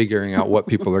is figuring out what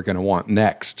people are going to want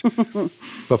next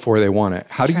before they want it.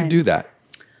 How do you do that?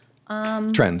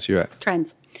 Trends.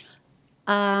 Trends.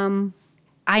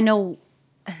 I know,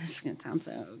 this is going to sound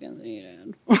so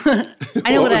conceited.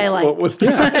 I know what I like. What was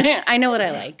that? I know what I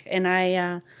like. And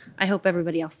I hope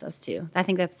everybody else does too. I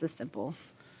think that's the simple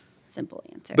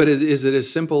answer. But is it as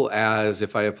simple as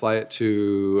if I apply it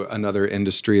to another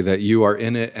industry that you are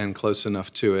in it and close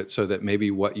enough to it so that maybe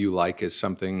what you like is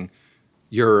something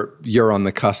you're on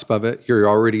the cusp of it? You're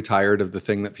already tired of the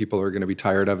thing that people are going to be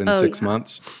tired of in 6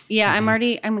 months? Yeah,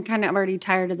 I'm kind of already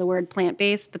tired of the word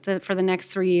plant-based, but for the next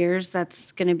 3 years,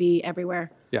 that's going to be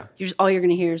everywhere. Yeah. All you're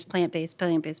going to hear is plant-based,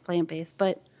 plant-based, plant-based.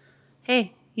 But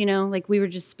hey, like we were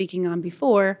just speaking on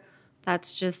before,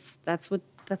 that's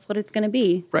what it's going to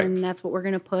be. Right. And that's what we're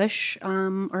going to push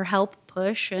or help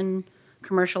push and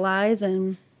commercialize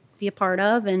and be a part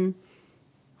of. And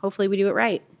hopefully we do it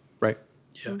right. Right.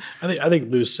 Yeah. I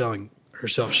think Lou's selling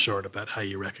herself short about how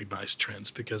you recognize trends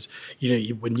because,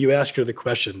 when you ask her the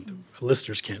question, the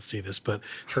listeners can't see this, but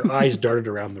her eyes darted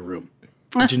around the room.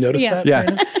 Did you notice that? Yeah.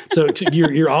 Brandon? So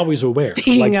you're always aware.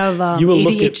 Speaking of you will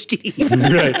ADHD.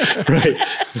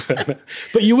 Right.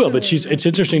 But you will. But it's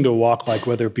interesting to walk, like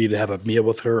whether it be to have a meal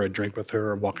with her, or a drink with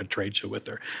her, or walk a trade show with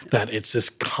her, that it's this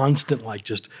constant, like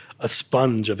just a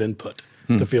sponge of input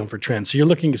to feel for trends. So you're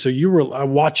looking, I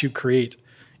watch you create,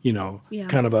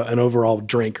 kind of an overall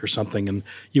drink or something. And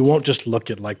you won't just look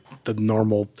at like the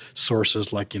normal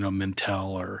sources like, Mintel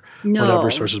or whatever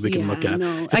sources we can look at.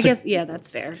 No. I guess, that's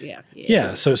fair.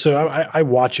 Yeah. So I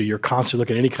watch you. You're constantly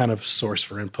looking at any kind of source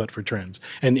for input for trends.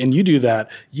 And you do that,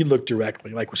 you look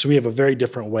directly. So we have a very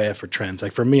different way for trends.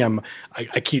 Like for me,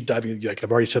 I keep diving, like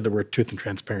I've already said the word truth and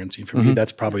transparency. For me,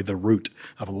 that's probably the root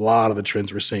of a lot of the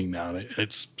trends we're seeing now. And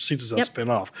it sees itself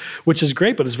spin off, which is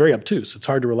great, but it's very obtuse. It's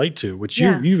hard to relate to, which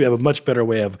you have a much better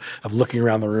way of looking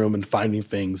around the room and finding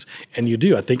things. And you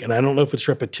do, I think, and I don't know if it's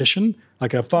repetition.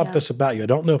 Like I've thought this about you. I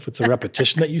don't know if it's a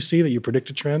repetition that you see, that you predict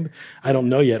a trend. I don't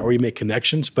know yet, or you make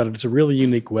connections, but it's a really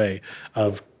unique way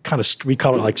of kind of, we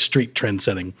call it like street trend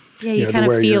setting. Yeah, you kind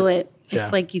of feel it.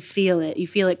 It's like you feel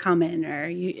it coming, or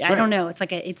I don't know. It's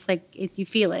like you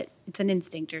feel it. It's an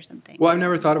instinct or something. Well, I've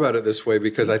never thought about it this way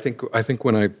because I think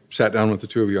when I sat down with the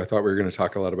two of you, I thought we were going to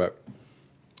talk a lot about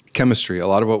chemistry. A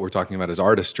lot of what we're talking about is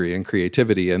artistry and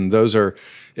creativity. And those are,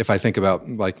 if I think about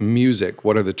like music,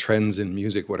 what are the trends in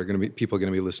music? What are people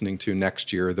going to be listening to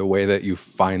next year? The way that you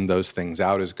find those things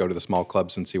out is go to the small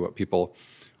clubs and see what people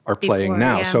are playing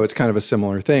now. Yeah. So it's kind of a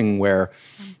similar thing where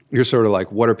you're sort of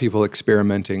like, what are people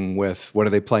experimenting with? What are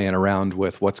they playing around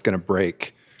with? What's going to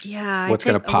break? Yeah. What's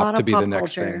going to pop to be the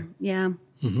next thing? Yeah.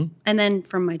 Mm-hmm. And then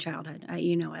from my childhood, I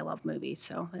love movies.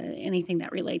 So anything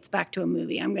that relates back to a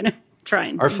movie, I'm going to try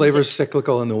and Are flavors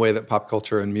cyclical in the way that pop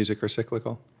culture and music are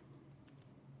cyclical?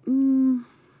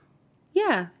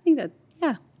 Yeah, I think that.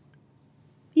 Yeah.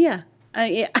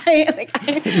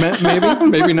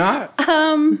 Maybe not.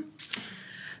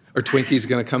 Or Twinkie's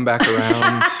going to come back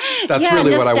around. That's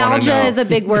really what I want to know. Nostalgia is a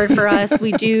big word for us.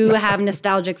 We do have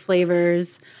nostalgic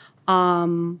flavors.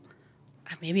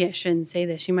 Maybe I shouldn't say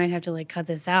this. You might have to cut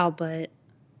this out, but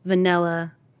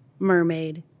vanilla,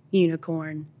 mermaid,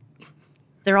 unicorn.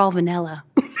 They're all vanilla.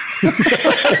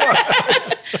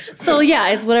 So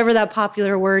it's whatever that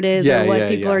popular word is or what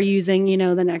people are using.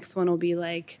 The next one will be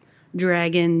like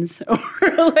dragons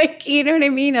or like, you know what I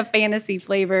mean? A fantasy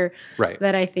flavor. Right.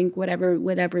 That I think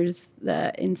whatever's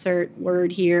the insert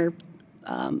word here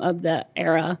of the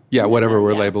era. Yeah, whatever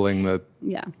we're labeling the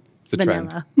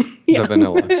vanilla. trend. The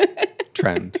vanilla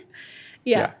trend.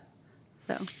 Yeah.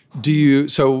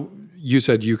 So you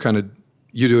said you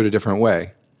do it a different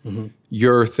way. Mm-hmm.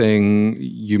 Your thing,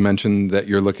 you mentioned that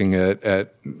you're looking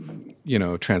at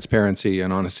transparency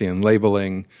and honesty and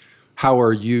labeling. How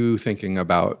are you thinking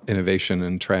about innovation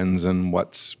and trends and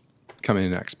what's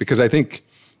coming next? Because I think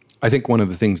one of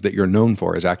the things that you're known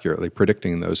for is accurately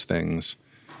predicting those things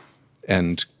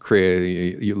and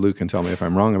Luke can tell me if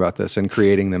I'm wrong about this, and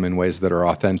creating them in ways that are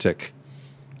authentic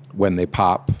when they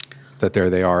pop, that there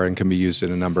they are and can be used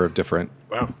in a number of different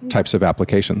types of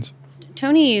applications.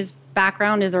 Tony's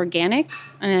background is organic,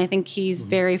 and I think he's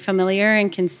very familiar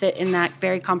and can sit in that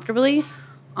very comfortably.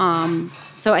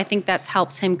 So I think that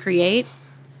helps him create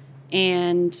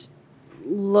and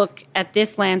look at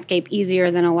this landscape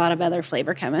easier than a lot of other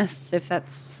flavor chemists, if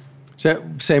that's...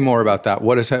 Say more about that.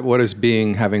 What is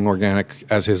having organic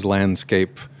as his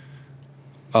landscape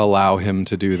allow him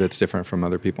to do that's different from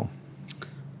other people?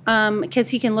 Because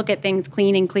he can look at things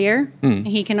clean and clear.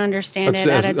 He can understand it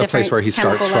at a different place where he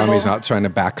starts from. Level. He's not trying to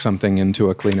back something into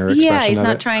a cleaner expression. Yeah, he's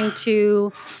not trying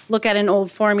to look at an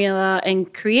old formula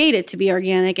and create it to be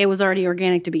organic. It was already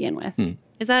organic to begin with.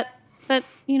 Is that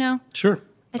Sure.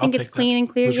 I think it's clean and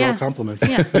clear. Those are all compliments.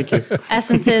 Yeah. Thank you.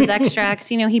 Essences, extracts,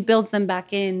 he builds them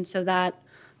back in so that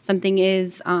something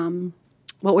is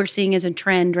what we're seeing as a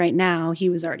trend right now, he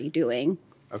was already doing.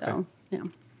 Okay. So, yeah.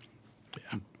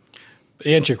 To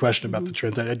answer your question about the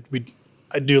trends,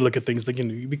 I do look at things like,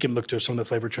 we can look to some of the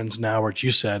flavor trends now, which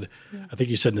you said, I think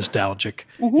you said nostalgic.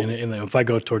 And if I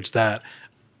go towards that,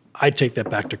 I take that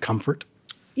back to comfort.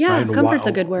 Yeah, right? comfort's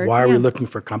a good word. Why are we looking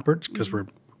for comfort? Because we're,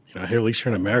 here, at least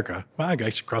here in America, well, I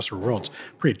guess across the world, it's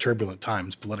pretty turbulent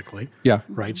times politically. Yeah.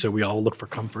 Right? So we all look for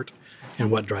comfort and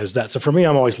what drives that. So for me,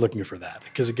 I'm always looking for that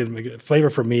because again, flavor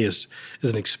for me is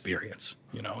an experience,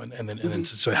 and then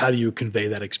so how do you convey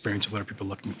that experience and what are people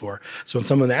looking for? So when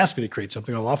someone asks me to create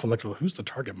something, I'll often look at, who's the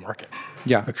target market?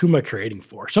 Yeah. Like, who am I creating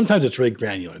for? Sometimes it's really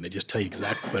granular and they just tell you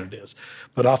exactly what it is,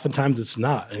 but oftentimes it's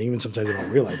not. And even sometimes they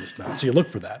don't realize it's not. So you look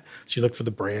for that. So you look for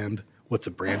the brand. What's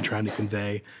the brand trying to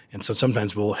convey? And so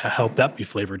sometimes we'll help that be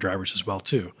flavor drivers as well,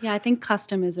 too. Yeah, I think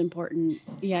custom is important.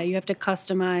 Yeah, you have to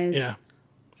customize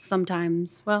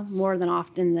sometimes, well, more than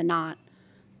often than not,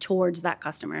 towards that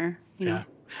customer. Yeah.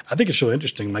 I think it's really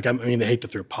interesting. Like, I hate to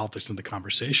throw politics into the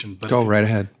conversation. But Go right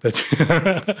ahead. But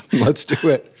let's do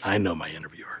it. I know my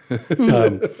interviewer.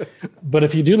 But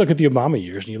if you do look at the Obama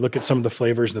years and you look at some of the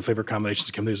flavors and the flavor combinations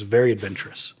that come, there's very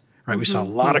adventurous. Right, we saw a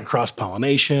lot of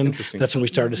cross-pollination. Interesting. That's when we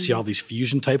started to see all these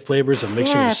fusion-type flavors and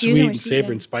mixing of sweet and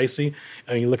savory and spicy.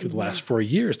 And you look at the last 4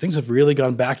 years, things have really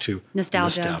gone back to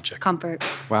nostalgia. Comfort.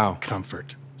 Wow.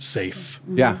 Comfort. Safe.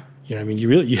 Yeah.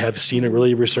 You have seen a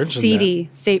really resurgence in seedy.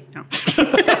 Safe. No.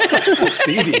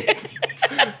 Seedy.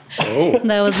 Oh.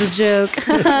 That was a joke.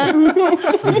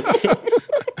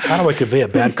 How do I convey a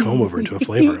bad comb over into a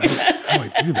flavor? How do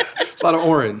I do that? A lot of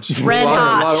orange. Red a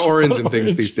hot. lot of orange in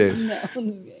things these days.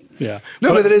 Yeah.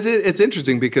 No, but it's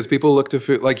interesting because people look to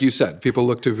food, like you said, people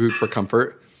look to food for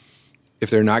comfort.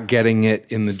 If they're not getting it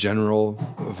in the general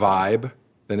vibe,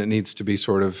 then it needs to be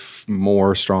sort of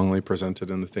more strongly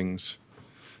presented in the things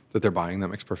that they're buying. That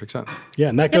makes perfect sense. Yeah,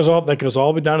 and that goes all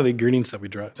the way down to the ingredients that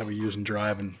we use and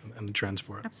drive and the trends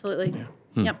for it. Absolutely.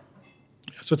 Yeah. Yep.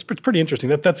 So it's pretty interesting.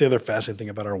 That's the other fascinating thing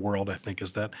about our world, I think,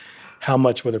 is that how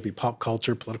much, whether it be pop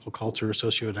culture, political culture,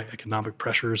 socioeconomic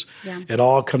pressures, it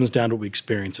all comes down to what we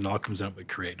experience and all comes down to what we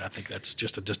create. And I think that's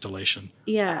just a distillation.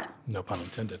 Yeah. No pun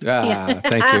intended. Thank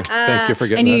you. Thank you for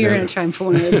getting that. I knew you were going to try and pull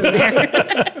one of those in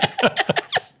there.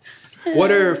 What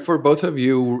are, for both of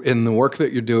you, in the work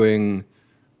that you're doing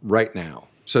right now?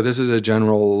 So this is a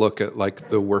general look at like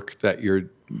the work that you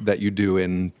do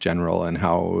in general and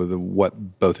how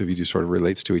what both of you do sort of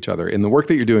relates to each other. In the work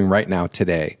that you're doing right now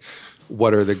today,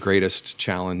 what are the greatest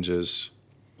challenges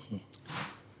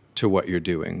to what you're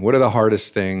doing? What are the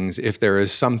hardest things? If there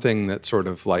is something that sort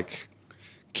of like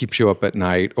keeps you up at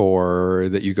night or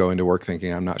that you go into work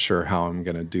thinking, I'm not sure how I'm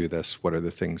going to do this, what are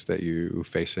the things that you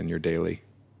face in your daily?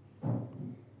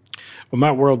 Well,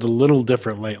 my world's a little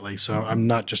different lately, so I'm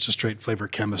not just a straight flavor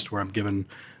chemist where I'm given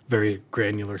very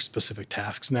granular, specific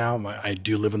tasks now. I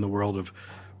do live in the world of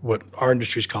what our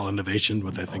industries call innovation,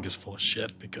 what I think is full of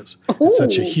shit because it's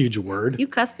such a huge word. You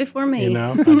cussed before me.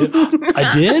 I did.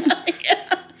 I did?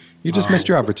 Yeah. You just missed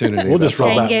your opportunity. We'll just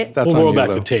roll back. We'll roll back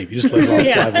the tape. You just let it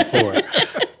all fly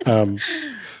before.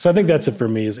 So I think that's it for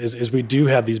me is we do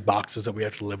have these boxes that we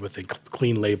have to live with,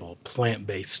 clean label,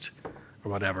 plant-based,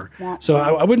 or whatever. So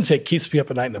I wouldn't say it keeps me up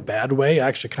at night in a bad way. I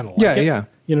actually kind of like it. Yeah.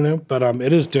 You know, but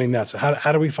it is doing that. So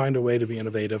how do we find a way to be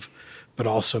innovative, but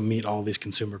also meet all these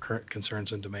consumer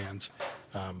concerns and demands?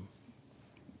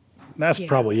 That's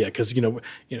probably it, because you know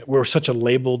we're such a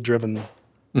label-driven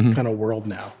kind of world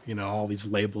now. You know, all these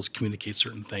labels communicate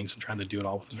certain things, and trying to do it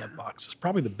all within that box is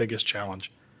probably the biggest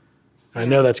challenge. I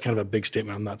know that's kind of a big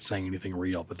statement. I'm not saying anything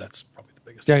real, but that's probably the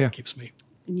biggest thing that keeps me.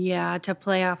 Yeah, to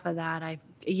play off of that,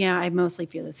 I mostly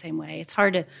feel the same way.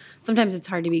 Sometimes it's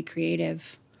hard to be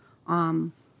creative.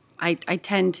 I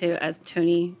tend to, as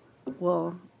Tony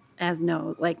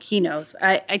he knows,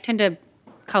 I tend to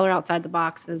color outside the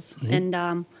boxes.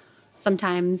 And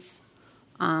sometimes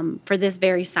for this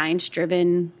very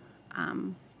science-driven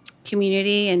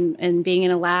community and being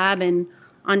in a lab and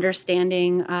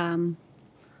understanding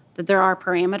that there are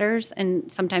parameters,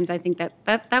 and sometimes I think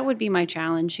that would be my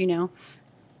challenge, you know.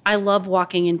 I love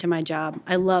walking into my job.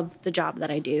 I love the job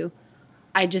that I do.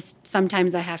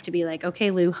 Sometimes I have to be like, okay,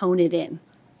 Lou, hone it in.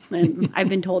 And I've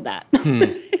been told that.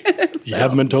 You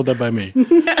haven't been told that by me.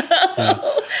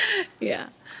 Yeah.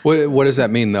 What does that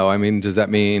mean, though? I mean, does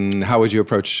that mean, how would you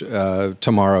approach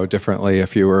tomorrow differently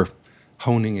if you were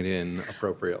honing it in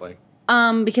appropriately?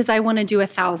 Because I want to do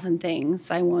 1,000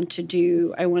 things. I want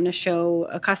to show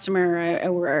a customer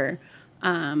or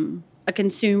a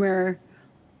consumer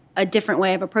a different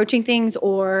way of approaching things,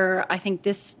 or I think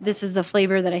this is the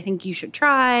flavor that I think you should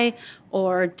try,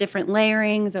 or different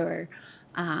layerings, or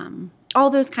all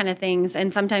those kind of things.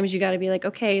 And sometimes you got to be like,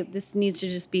 okay, this needs to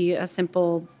just be a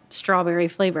simple strawberry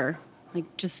flavor. Like,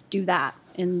 just do that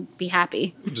and be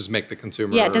happy. Just make the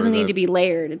consumer. Yeah, it doesn't need to be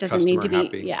layered. It doesn't need to be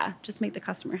happy. Yeah, just make the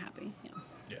customer happy. Yeah.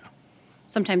 Yeah.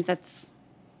 Sometimes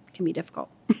can be difficult.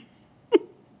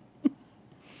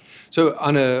 So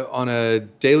on a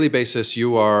daily basis,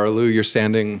 you're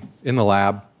standing in the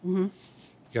lab. Mm-hmm. You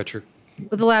got your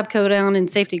with the lab coat on and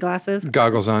safety glasses,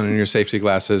 goggles on, and your safety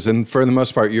glasses, and for the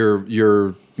most part,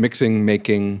 you're mixing,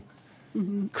 making,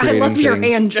 creating. I love your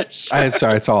things. hand gestures.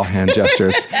 Sorry, it's all hand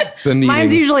gestures.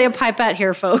 Mine's usually a pipette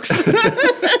here, folks. But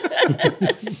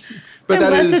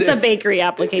unless it's a bakery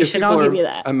application, I'll give you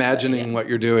that. Imagining what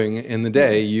you're doing in the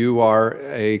day, you are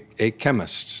a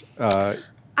chemist.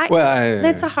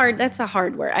 That's a hard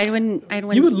word. I wouldn't.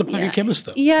 You would look like a chemist,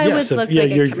 though. Yeah, I would look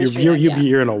like a chemist.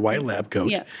 You're in a white lab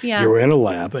coat. Yeah. You're in a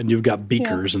lab, and you've got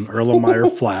beakers and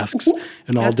Erlenmeyer flasks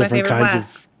and all different kinds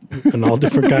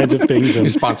of things. And you're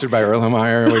sponsored by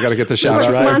Erlenmeyer. We got to get the shout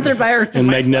out. Sponsored by Erlenmeyer. And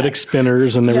magnetic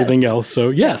spinners and everything else.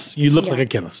 So yes, you look like a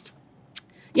chemist.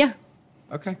 Yeah.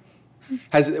 Okay.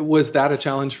 Was that a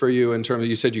challenge for you in terms of,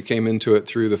 you said you came into it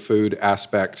through the food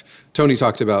aspect. Tony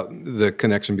talked about the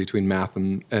connection between math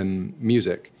and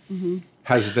music. Mm-hmm.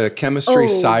 Has the chemistry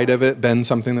side of it been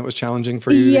something that was challenging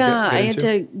for you? Yeah, I had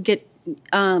to get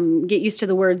used to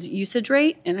the word's usage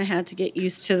rate, and I had to get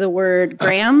used to the word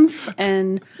grams.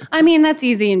 And I mean, that's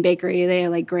easy in bakery. They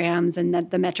like grams and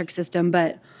the metric system,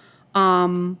 but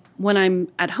when I'm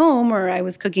at home or I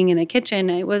was cooking in a kitchen,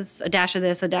 it was a dash of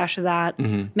this, a dash of that,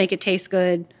 make it taste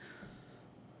good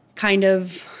kind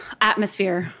of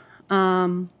atmosphere,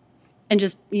 and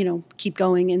just, keep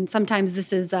going. And sometimes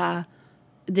this is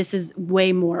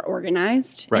way more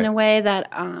organized in a way that,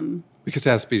 because it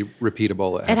has to be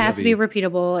repeatable. It has to be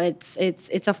repeatable.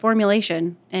 It's a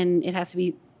formulation, and it has to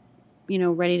be,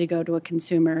 ready to go to a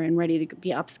consumer and ready to be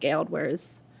upscaled.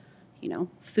 Whereas,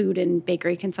 food and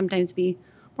bakery can sometimes be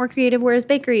more creative, whereas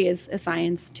bakery is a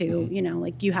science too.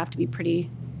 Like you have to be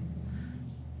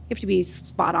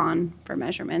spot on for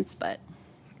measurements, but.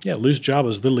 Yeah, Lou's job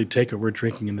is literally take what we're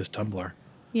drinking in this tumbler.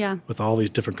 Yeah. With all these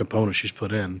different components she's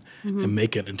put in and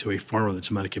make it into a formula that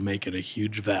somebody can make in a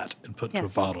huge vat and put into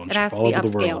a bottle and ship all over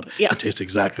the world. Yeah. It tastes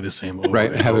exactly the same over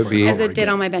and have over it be as it again. did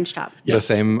on my benchtop. The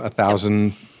same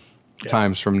 1,000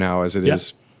 times from now as it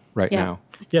is right now.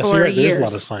 Yeah, so there's a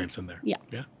lot of science in there. Yeah.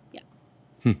 Yeah.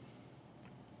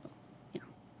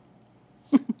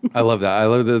 I love that. I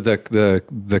love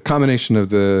the combination of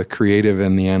the creative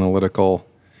and the analytical.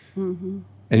 Mm-hmm.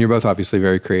 And you're both obviously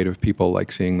very creative people,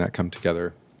 like seeing that come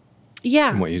together.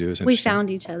 Yeah. And what you do is interesting. We found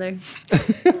each other.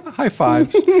 High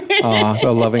fives.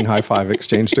 A loving high five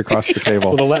exchanged across the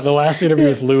table. Well, the last interview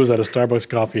with Lou was at a Starbucks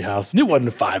coffee house, and it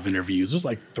wasn't 5 interviews. It was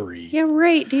like 3. Yeah,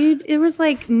 right, dude. It was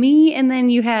like me, and then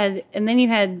you had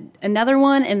another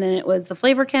one, and then it was the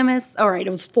flavor chemist. All right, it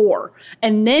was 4.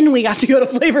 And then we got to go to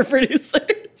flavor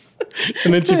producers.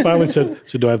 And then she finally said,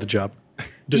 so do I have the job?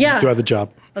 Do I have the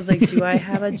job? I was like, do I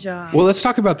have a job? Well, let's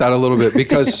talk about that a little bit,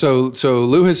 because so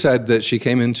Lou has said that she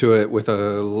came into it with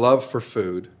a love for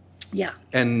food. Yeah.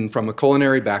 and from a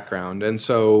culinary background. And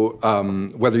so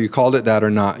whether you called it that or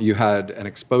not, you had an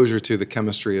exposure to the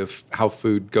chemistry of how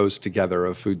food goes together,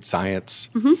 of food science.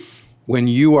 When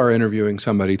you are interviewing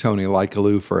somebody, Tony, like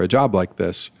Lou, for a job like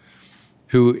this,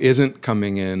 who isn't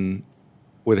coming in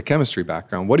with a chemistry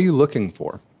background, what are you looking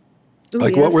for? Ooh,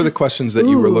 Like, what were the questions that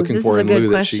you were looking this for is a in good Lou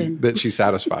question. that she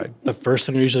satisfied? The first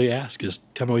thing I usually ask is,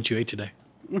 tell me what you ate today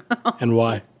and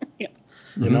why. Yeah.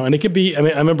 You know, and it could be, I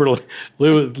mean, I remember,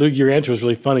 Lou, your answer was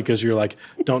really funny because you're like,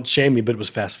 don't shame me, but it was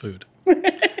fast food.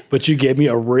 But you gave me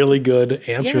a really good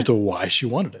answer as to why she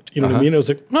wanted it. You know what I mean? It was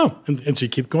like, no. And so you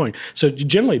keep going. So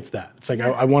generally it's that. It's like,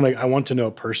 I want to know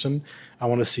a person. I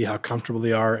want to see how comfortable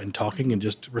they are in talking and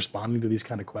just responding to these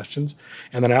kind of questions.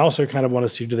 And then I also kind of want to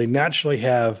see, do they naturally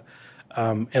have,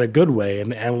 in a good way,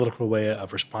 an analytical way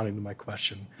of responding to my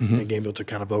question and being able to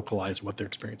kind of vocalize what their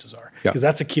experiences are. Yeah. Because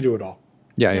that's the key to it all.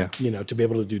 Yeah. You know, to be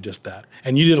able to do just that.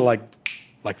 And you did it like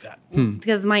that.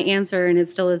 Because my answer, and it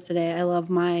still is today, I love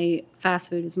my fast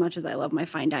food as much as I love my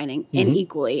fine dining, and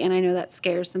equally. And I know that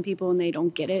scares some people and they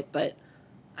don't get it, but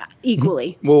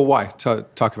equally. Well, why?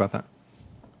 Talk about that.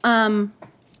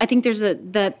 I think there's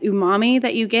that umami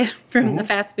that you get from the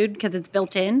fast food because it's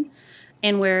built in.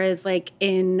 And whereas like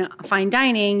in fine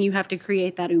dining, you have to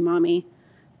create that umami.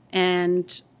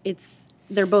 And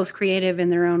they're both creative in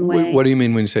their own way. What do you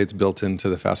mean when you say it's built into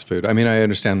the fast food? I mean, I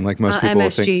understand like most people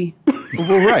MSG. think.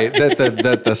 Well, right.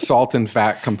 That the salt and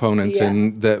fat components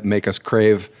and that make us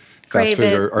crave fast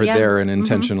food are there and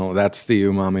intentional. That's the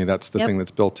umami. That's the thing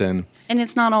that's built in. And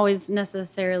it's not always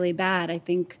necessarily bad. I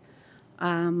think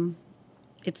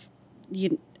it's I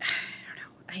don't know.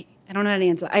 I don't know how to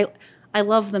answer. I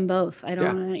love them both. I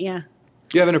don't know. Yeah.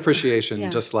 You have an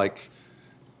appreciation, just like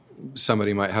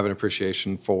somebody might have an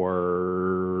appreciation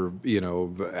for, you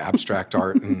know, abstract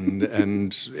art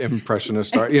and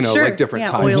impressionist art, you know, like different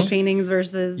times. Oil paintings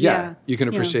versus, you can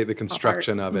appreciate the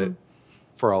construction of it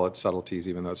for all its subtleties,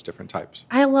 even though it's different types.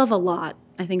 I love a lot.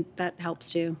 I think that helps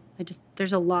too.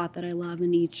 There's a lot that I love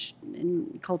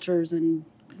in cultures and,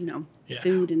 you know,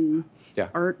 food and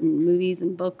art and movies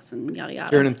and books and yada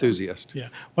yada. You're an enthusiast. Yeah.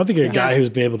 Well, I think a guy who's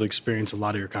been able to experience a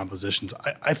lot of your compositions,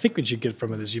 I think what you get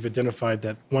from it is you've identified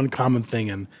that one common thing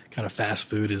in kind of fast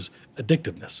food is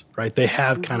addictiveness, right? They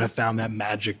have kind of found that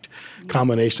magic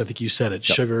combination. I think you said it,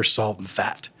 sugar, salt, and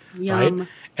fat. Yum. Right?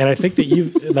 And I think that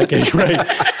you've right.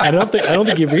 I don't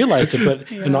think you've realized it, but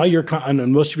in all your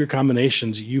in most of your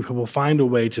combinations, you will find a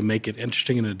way to make it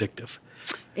interesting and addictive.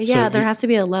 Yeah, there has to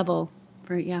be a level.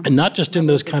 And not just in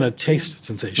those kind of taste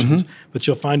sensations, but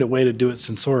you'll find a way to do it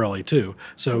sensorially too.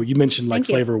 So you mentioned like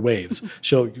flavor waves.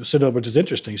 So which is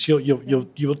interesting. So you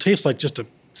will taste like just a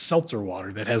seltzer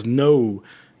water that has no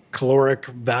caloric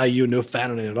value, no fat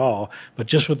in it at all. But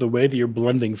just with the way that you're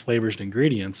blending flavors and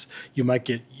ingredients, you might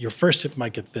get your first sip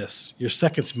might get this, your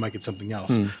second sip might get something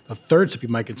else, the third sip you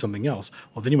might get something else.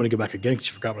 Well, then you want to go back again because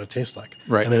you forgot what it tastes like,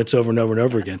 right? And then it's over and over and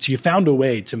over again. So you found a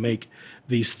way to make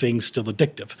these things still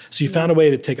addictive. So you found a way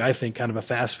to take, I think, kind of a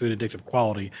fast food addictive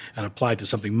quality and apply it to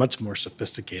something much more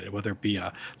sophisticated, whether it be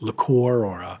a liqueur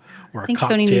or a cocktail. I think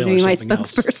Tony needs to be my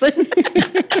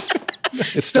spokesperson.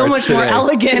 It's so much more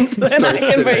elegant than I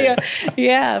am. But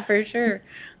yeah, for sure.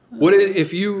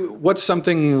 What's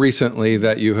something recently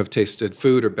that you have tasted,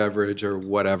 food or beverage or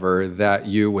whatever, that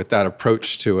you, with that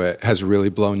approach to it, has really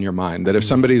blown your mind? That if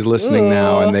somebody's listening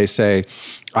now and they say,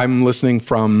 I'm listening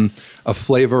from a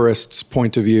flavorist's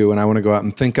point of view and I want to go out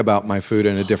and think about my food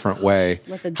in a different way,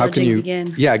 let the how can you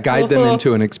begin. Guide them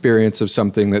into an experience of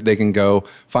something that they can go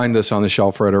find this on the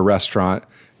shelf or at a restaurant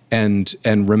and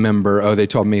remember, oh, they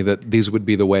told me that these would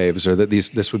be the waves or that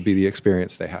this would be the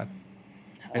experience they had?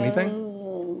 Anything?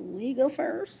 You go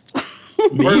first.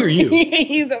 Me or you?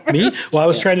 You go first. Me? Well, I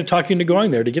was trying to talk you into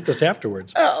going there to get this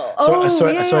afterwards. So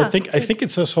I think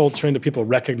it's this whole trend of people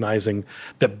recognizing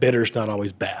that bitter's not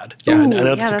always bad. Yeah. And I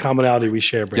know that's a commonality we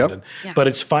share, Brandon. Yep. But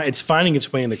it's finding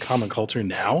its way into common culture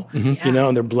now. You know,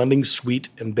 and they're blending sweet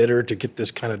and bitter to get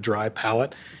this kind of dry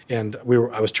palate. And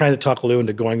I was trying to talk Lou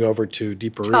into going over to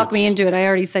Deeper Roots. Talk me into it. I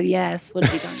already said yes. What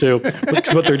have you done? So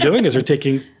what they're doing is they're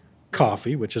taking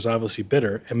coffee, which is obviously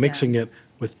bitter, and mixing it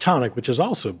with tonic, which is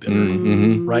also bitter,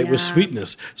 right? With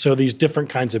sweetness. So these different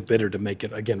kinds of bitter to make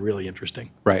it, again, really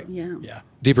interesting. Right. Yeah.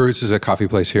 Deeper Roots is a coffee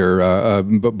place here,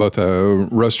 both a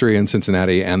roastery in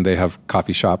Cincinnati, and they have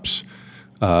coffee shops.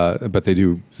 But they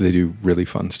do really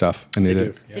fun stuff.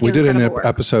 And we did an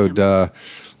episode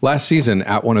last season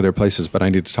at one of their places, but I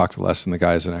need to talk to Les and the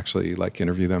guys and actually like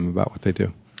interview them about what they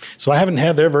do. So I haven't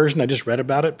had their version. I just read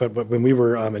about it. But when we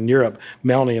were in Europe,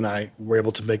 Melanie and I were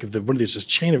able to make one of these this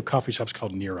chain of coffee shops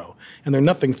called Nero. And they're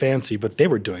nothing fancy, but they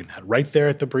were doing that right there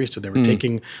at the barista. They were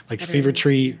taking like Fever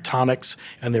Tree tonics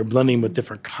and they're blending with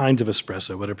different kinds of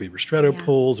espresso, whether it be ristretto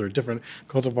pulls or different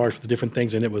cultivars with the different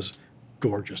things. And it was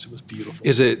gorgeous. It was beautiful.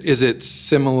 Is it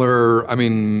similar? I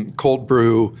mean, cold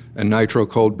brew and nitro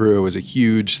cold brew is a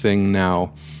huge thing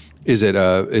now. Is it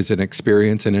an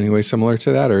experience in any way similar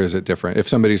to that, or is it different? If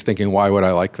somebody's thinking, why would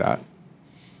I like that?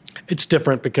 It's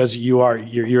different because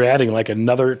you're adding like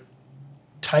another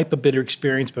type of bitter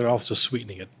experience, but also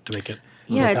sweetening it to make it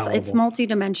more palatable. It's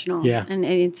multidimensional. Yeah. And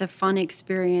it's a fun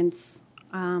experience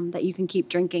that you can keep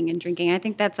drinking and drinking. I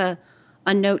think that's a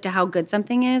note to how good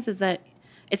something is that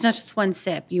it's not just one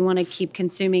sip. You want to keep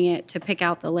consuming it to pick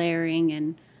out the layering,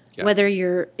 and whether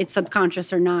it's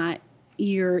subconscious or not,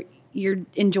 you're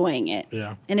enjoying it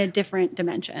in a different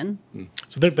dimension.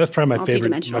 So that's probably my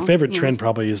favorite. My favorite trend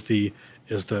probably is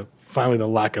finally the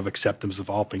lack of acceptance of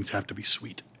all things have to be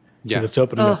sweet. Yeah, it's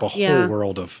opening up a whole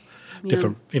world of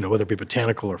different, whether it be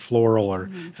botanical or floral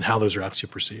and how those are actually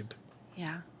perceived.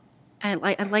 Yeah,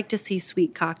 I'd like to see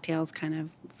sweet cocktails kind of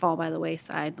fall by the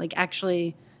wayside. Like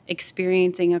actually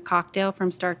experiencing a cocktail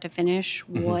from start to finish,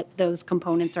 what those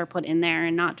components are put in there,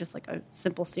 and not just like a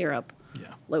simple syrup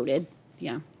loaded.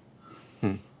 Yeah.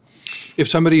 If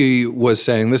somebody was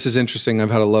saying, this is interesting,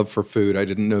 I've had a love for food, I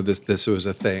didn't know this was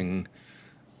a thing,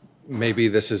 maybe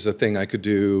this is a thing I could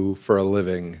do for a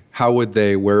living, how would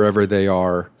they, wherever they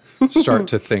are, start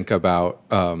to think about,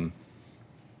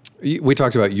 we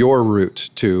talked about your route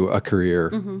to a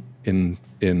career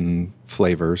in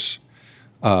flavors.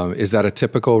 Is that a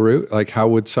typical route? Like, how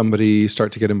would somebody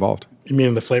start to get involved? You mean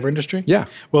in the flavor industry? Yeah.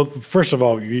 Well, first of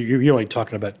all, you're only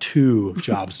talking about 2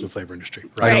 jobs in the flavor industry.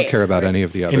 Right? I don't care about any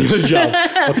of the others. Any of the jobs.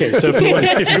 Okay, so if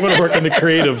you want to work in the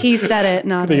creative, he said it,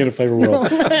 not in the flavor world.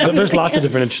 There's lots of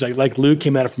different interests. Like Lou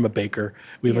came out from a baker.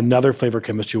 We have another flavor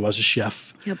chemist who was a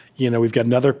chef. Yep. We've got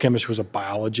another chemist who was a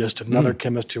biologist, another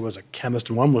chemist who was a chemist,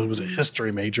 and one was a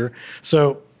history major.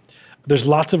 So there's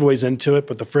lots of ways into it.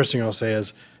 But the first thing I'll say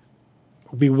is,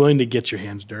 be willing to get your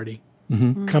hands dirty.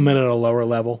 Come in at a lower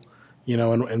level,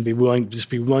 and be willing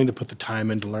to put the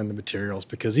time in to learn the materials,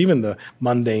 because even the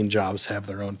mundane jobs have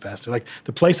their own facet. Like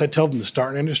the place I tell them to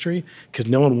start in industry, because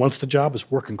no one wants the job, is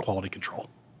work in quality control.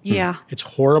 Yeah. It's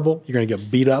horrible. You're going to get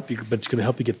beat up, but it's going to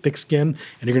help you get thick skin,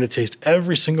 and you're going to taste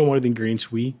every single one of the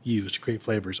ingredients we use to create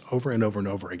flavors over and over and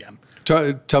over again.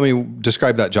 Tell me,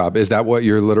 describe that job. Is that what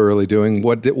you're literally doing?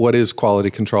 What is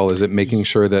quality control? Is it making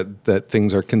sure that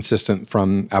things are consistent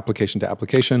from application to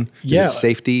application? Is it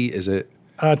safety? Is it...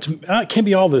 It can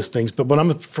be all those things, but what I'm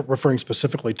referring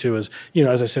specifically to is,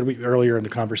 as I said earlier in the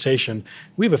conversation,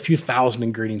 we have a few thousand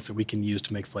ingredients that we can use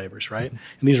to make flavors, right?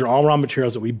 And these are all raw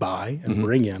materials that we buy and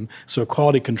bring in. So a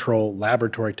quality control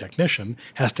laboratory technician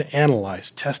has to analyze,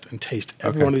 test, and taste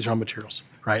every one of these raw materials,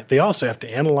 right? They also have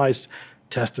to analyze,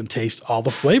 test, and taste all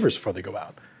the flavors before they go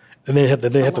out. And they have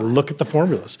to look at the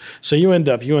formulas. So you end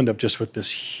up just with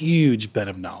this huge bed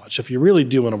of knowledge. So if you really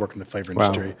do want to work in the flavor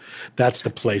industry, that's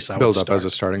the place I would start. Build up as a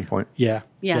starting point. Yeah.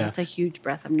 Yeah, it's a huge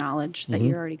breadth of knowledge that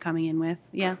you're already coming in with.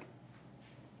 Yeah.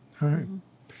 All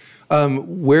right.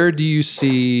 Where do you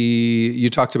see,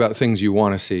 you talked about things you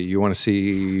want to see. You want to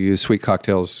see sweet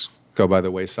cocktails go by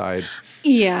the wayside.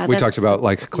 Yeah. We talked about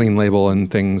like clean label and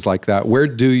things like that. Where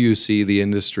do you see the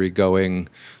industry going?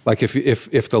 Like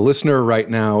if the listener right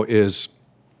now is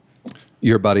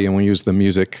your buddy, and we used the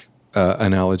music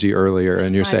analogy earlier,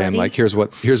 and you're saying like, here's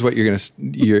what you're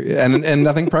and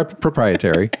nothing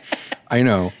proprietary. I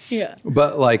know. Yeah.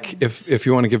 But like if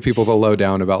you want to give people the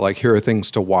lowdown about like, here are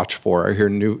things to watch for, or here are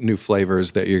new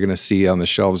flavors that you're going to see on the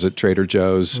shelves at Trader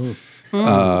Joe's.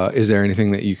 Is there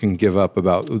anything that you can give up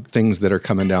about things that are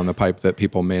coming down the pipe that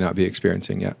people may not be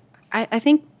experiencing yet? I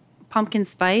think pumpkin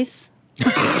spice.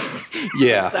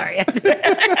 Yeah. Sorry.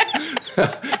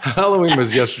 Halloween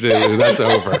was yesterday. That's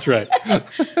over. That's right.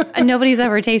 Nobody's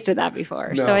ever tasted that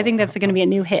before. No. So I think that's going to be a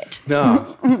new hit.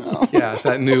 No. Yeah,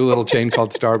 that new little chain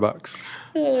called Starbucks.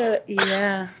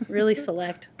 Yeah, really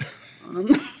select.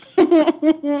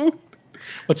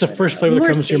 What's the first flavor that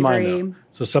comes to your mind, savory. though?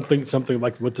 So something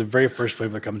like, what's the very first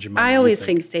flavor that comes to your mind? I always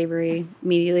think savory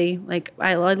immediately. Like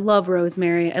I love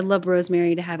rosemary. I love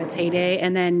rosemary to have its heyday,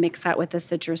 and then mix that with the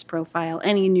citrus profile.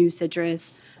 Any new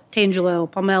citrus, tangelo,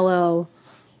 pomelo.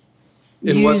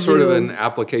 In what sort of an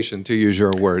application, to use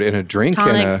your word, in a drink?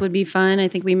 Tonics would be fun. I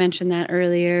think we mentioned that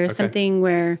earlier. Okay. Something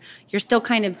where you're still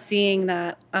kind of seeing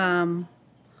that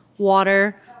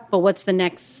water. But what's the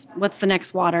next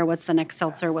water? What's the next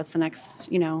seltzer? What's the next,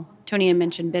 Tony had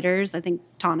mentioned bitters. I think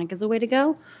tonic is a way to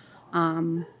go.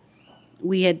 And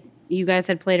you guys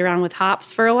had played around with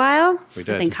hops for a while. We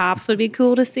did. I think hops would be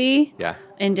cool to see. Yeah.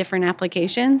 In different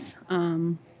applications.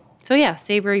 So yeah,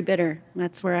 savory bitter.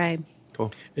 That's where I.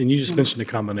 Cool. And you just mentioned a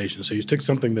combination. So you took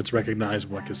something that's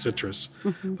recognizable like a citrus,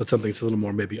 but something that's a little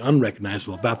more maybe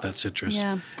unrecognizable about that citrus,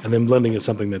 Yeah. and then blending it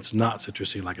something that's not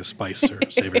citrusy like a spice or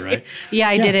savory, right? Yeah,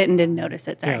 I did it and didn't notice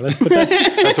it. Sorry. Yeah, that's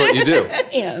That's what you do.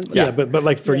 Yeah. but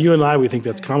like for you and I, we think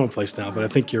that's commonplace now. But I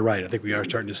think you're right. I think we are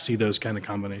starting to see those kind of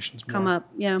combinations Come up.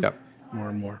 Yeah. Yep. more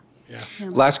and more. Yeah.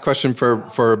 Last question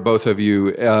for both of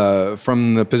you.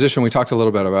 From the position, we talked a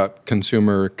little bit about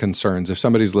consumer concerns. If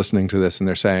somebody's listening to this and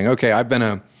they're saying, okay, I've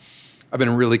been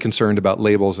really concerned about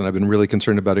labels and I've been really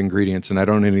concerned about ingredients and I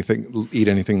don't eat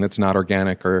anything that's not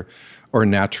organic or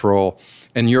natural.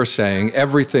 And you're saying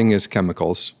everything is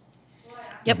chemicals.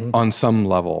 Yep. On some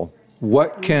level.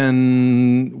 What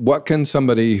can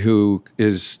somebody who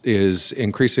is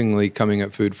increasingly coming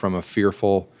at food from a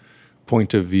fearful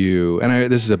point of view,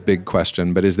 and this is a big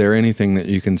question, but is there anything that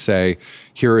you can say,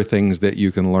 here are things that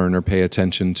you can learn or pay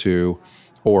attention to,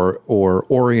 or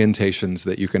orientations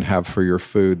that you can have for your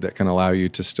food that can allow you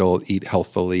to still eat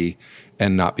healthily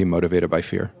and not be motivated by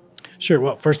fear? Sure.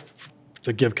 Well, first,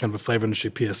 to give kind of a flavor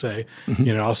industry PSA,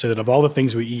 I'll say that of all the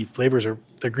things we eat, the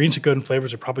ingredients that go in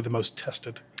flavors are probably the most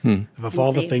tested of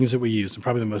all the safe. things that we use, and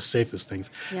probably the most safest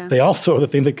things. Yeah. They also are the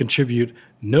thing that contribute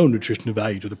no nutritional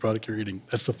value to the product you're eating.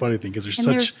 That's the funny thing, because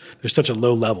there's such a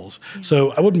low levels. Yeah.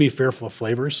 So I wouldn't be fearful of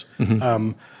flavors.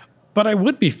 But I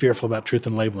would be fearful about truth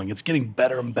in labeling. It's getting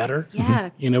better and better. Yeah.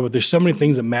 But there's so many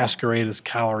things that masquerade as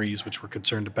calories, which we're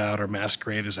concerned about, or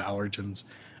masquerade as allergens.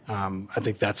 I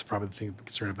think that's probably the thing we're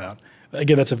concerned about.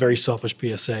 Again, that's a very selfish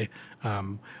PSA.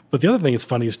 But the other thing that's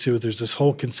funny is there's this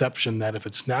whole conception that if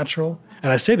it's natural,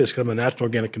 and I say this because I'm a natural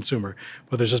organic consumer,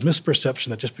 but there's this misperception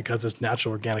that just because it's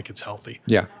natural organic, it's healthy.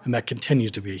 Yeah. And that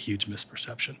continues to be a huge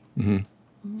misperception.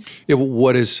 Yeah, well,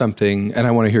 what is something, and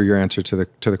I want to hear your answer to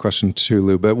the question too,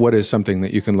 Lou, but what is something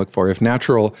that you can look for? If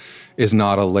natural is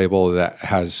not a label that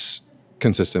has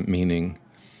consistent meaning,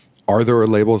 are there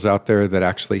labels out there that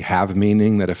actually have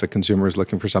meaning, that if a consumer is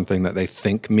looking for something that they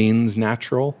think means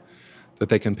natural, that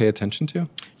they can pay attention to?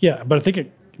 Yeah, but I think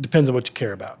it depends on what you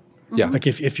care about. Yeah. Like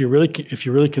if you're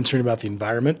really concerned about the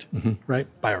environment, right?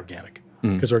 Buy organic.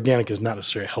 Because organic is not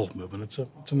necessarily a health movement; it's an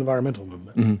environmental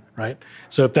movement, right?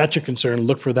 So if that's your concern,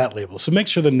 look for that label. So make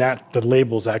sure the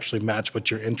labels actually match what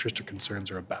your interests or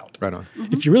concerns are about. Right on.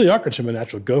 If you really are concerned about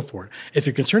natural, go for it. If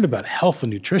you're concerned about health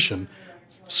and nutrition,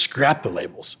 scrap the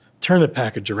labels. Turn the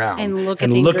package around And look at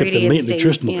the look at the ingredient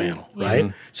nutritional statement. panel, Yeah.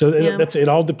 right? So it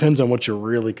all depends on what you're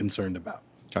really concerned about.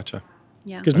 Gotcha.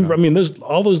 Yeah. Because remember,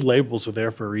 all those labels are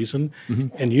there for a reason,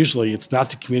 and usually it's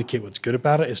not to communicate what's good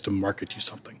about it; it's to market you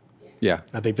something. Yeah.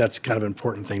 I think that's kind of an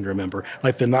important thing to remember.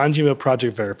 Like the non-GMO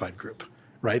Project Verified group,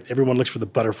 right? Everyone looks for the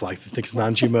butterflies. This thing's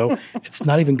non-GMO. It's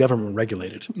not even government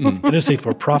regulated. It is a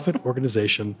for-profit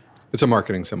organization. It's a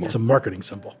marketing symbol. It's a marketing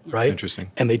symbol, right?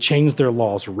 Interesting. And they change their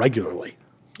laws regularly.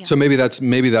 So maybe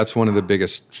that's one of the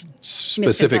biggest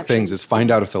specific things is find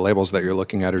out if the labels that you're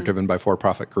looking at are driven by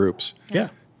for-profit groups. Yeah.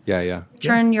 Yeah.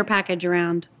 Turn your package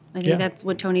around. I think Yeah. that's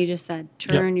what Tony just said.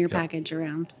 Turn your Yep. package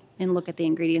around and look at the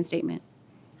ingredient statement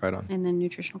Right on. and then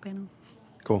nutritional panel.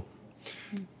 Cool.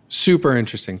 Super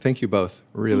interesting. Thank you both.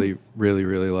 Really, really,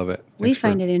 really love it. We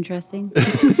find it interesting.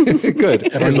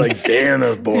 Good. Everyone's like, damn, that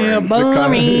was boring.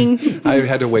 Boring. I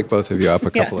had to wake both of you up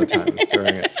a couple of times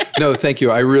during it. No, thank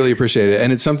you. I really appreciate it.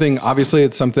 And it's something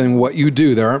what you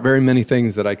do. There aren't very many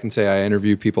things that I can say. I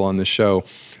interview people on this show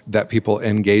that people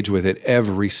engage with it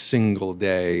every single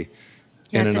day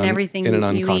Yeah, it's in everything in an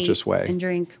you unconscious eat way. and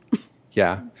drink.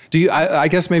 Yeah. Do you, I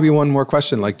guess maybe one more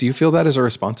question. Like, do you feel that as a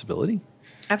responsibility?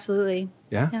 Absolutely.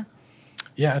 Yeah.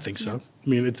 Yeah, I think so. I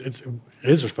mean, it is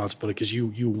a responsibility because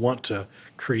you want to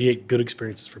create good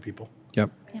experiences for people.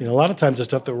 Yep. A lot of times the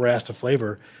stuff that we're asked to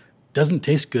flavor doesn't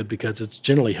taste good because it's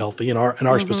generally healthy in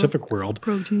our specific world.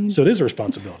 Protein. So it is a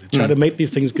responsibility. Try to make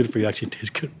these things good for you. Actually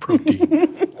taste good.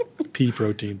 Protein. Pea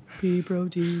protein. Pea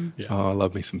protein. Yeah. Oh, I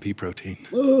love me some pea protein.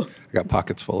 I got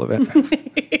pockets full of it.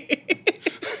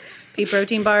 Pea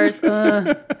protein bars.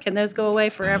 Can those go away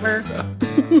forever?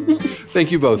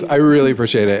 Thank you both. I really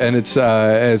appreciate it, and it's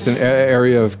an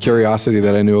area of curiosity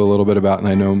that I knew a little bit about, and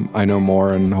I know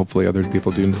more, and hopefully other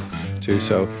people do too.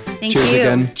 So, Thank cheers you.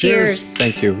 again. Cheers.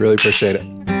 Thank you. Really appreciate it.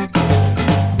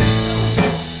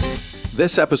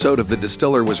 This episode of The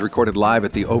Distiller was recorded live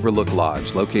at the Overlook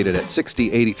Lodge, located at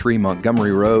 6083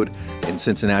 Montgomery Road in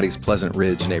Cincinnati's Pleasant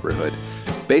Ridge neighborhood.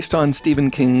 Based on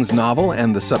Stephen King's novel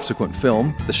and the subsequent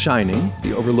film, The Shining,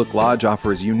 the Overlook Lodge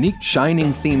offers unique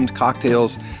Shining-themed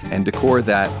cocktails and decor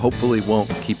that hopefully won't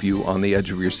keep you on the edge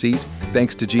of your seat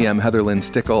Thanks to GM Heather Lynn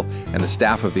Stickle and the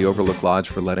staff of the Overlook Lodge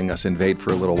for letting us invade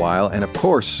for a little while, and of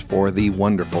course, for the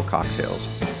wonderful cocktails.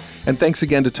 And thanks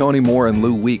again to Tony Moore and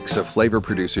Lou Weeks of Flavor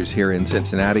Producers here in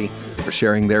Cincinnati for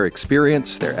sharing their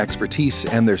experience, their expertise,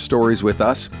 and their stories with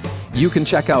us. You can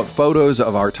check out photos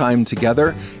of our time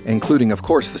together, including, of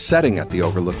course, the setting at the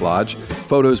Overlook Lodge.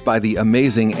 Photos by the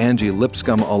amazing Angie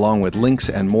Lipscomb, along with links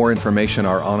and more information,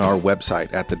 are on our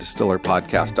website at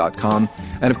thedistillerpodcast.com.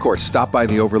 And of course, stop by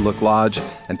the Overlook Lodge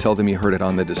and tell them you heard it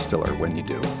on The Distiller when you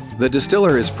do. The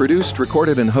Distiller is produced,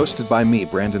 recorded, and hosted by me,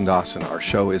 Brandon Dawson. Our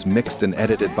show is mixed and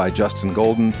edited by Justin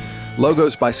Golden.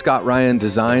 Logos by Scott Ryan,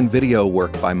 design, video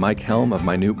work by Mike Helm of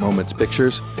Minute Moments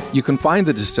Pictures. You can find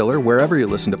The Distiller wherever you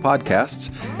listen to podcasts,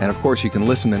 and of course you can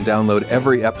listen and download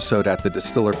every episode at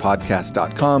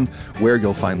thedistillerpodcast.com, where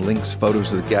you'll find links,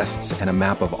 photos of the guests, and a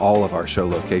map of all of our show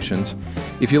locations.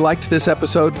 If you liked this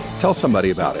episode, tell somebody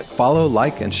about it. Follow,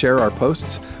 like, and share our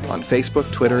posts on Facebook,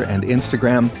 Twitter, and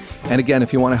Instagram. And again,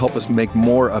 if you want to help us make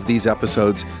more of these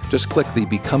episodes, just click the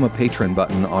Become a Patron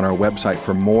button on our website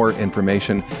for more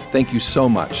information. Thank you so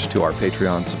much to our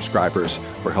Patreon subscribers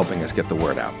for helping us get the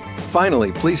word out.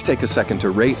 Finally, please take a second to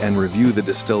rate and review The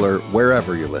Distiller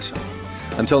wherever you listen.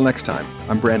 Until next time,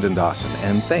 I'm Brandon Dawson,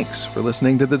 and thanks for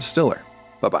listening to The Distiller.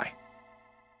 Bye-bye.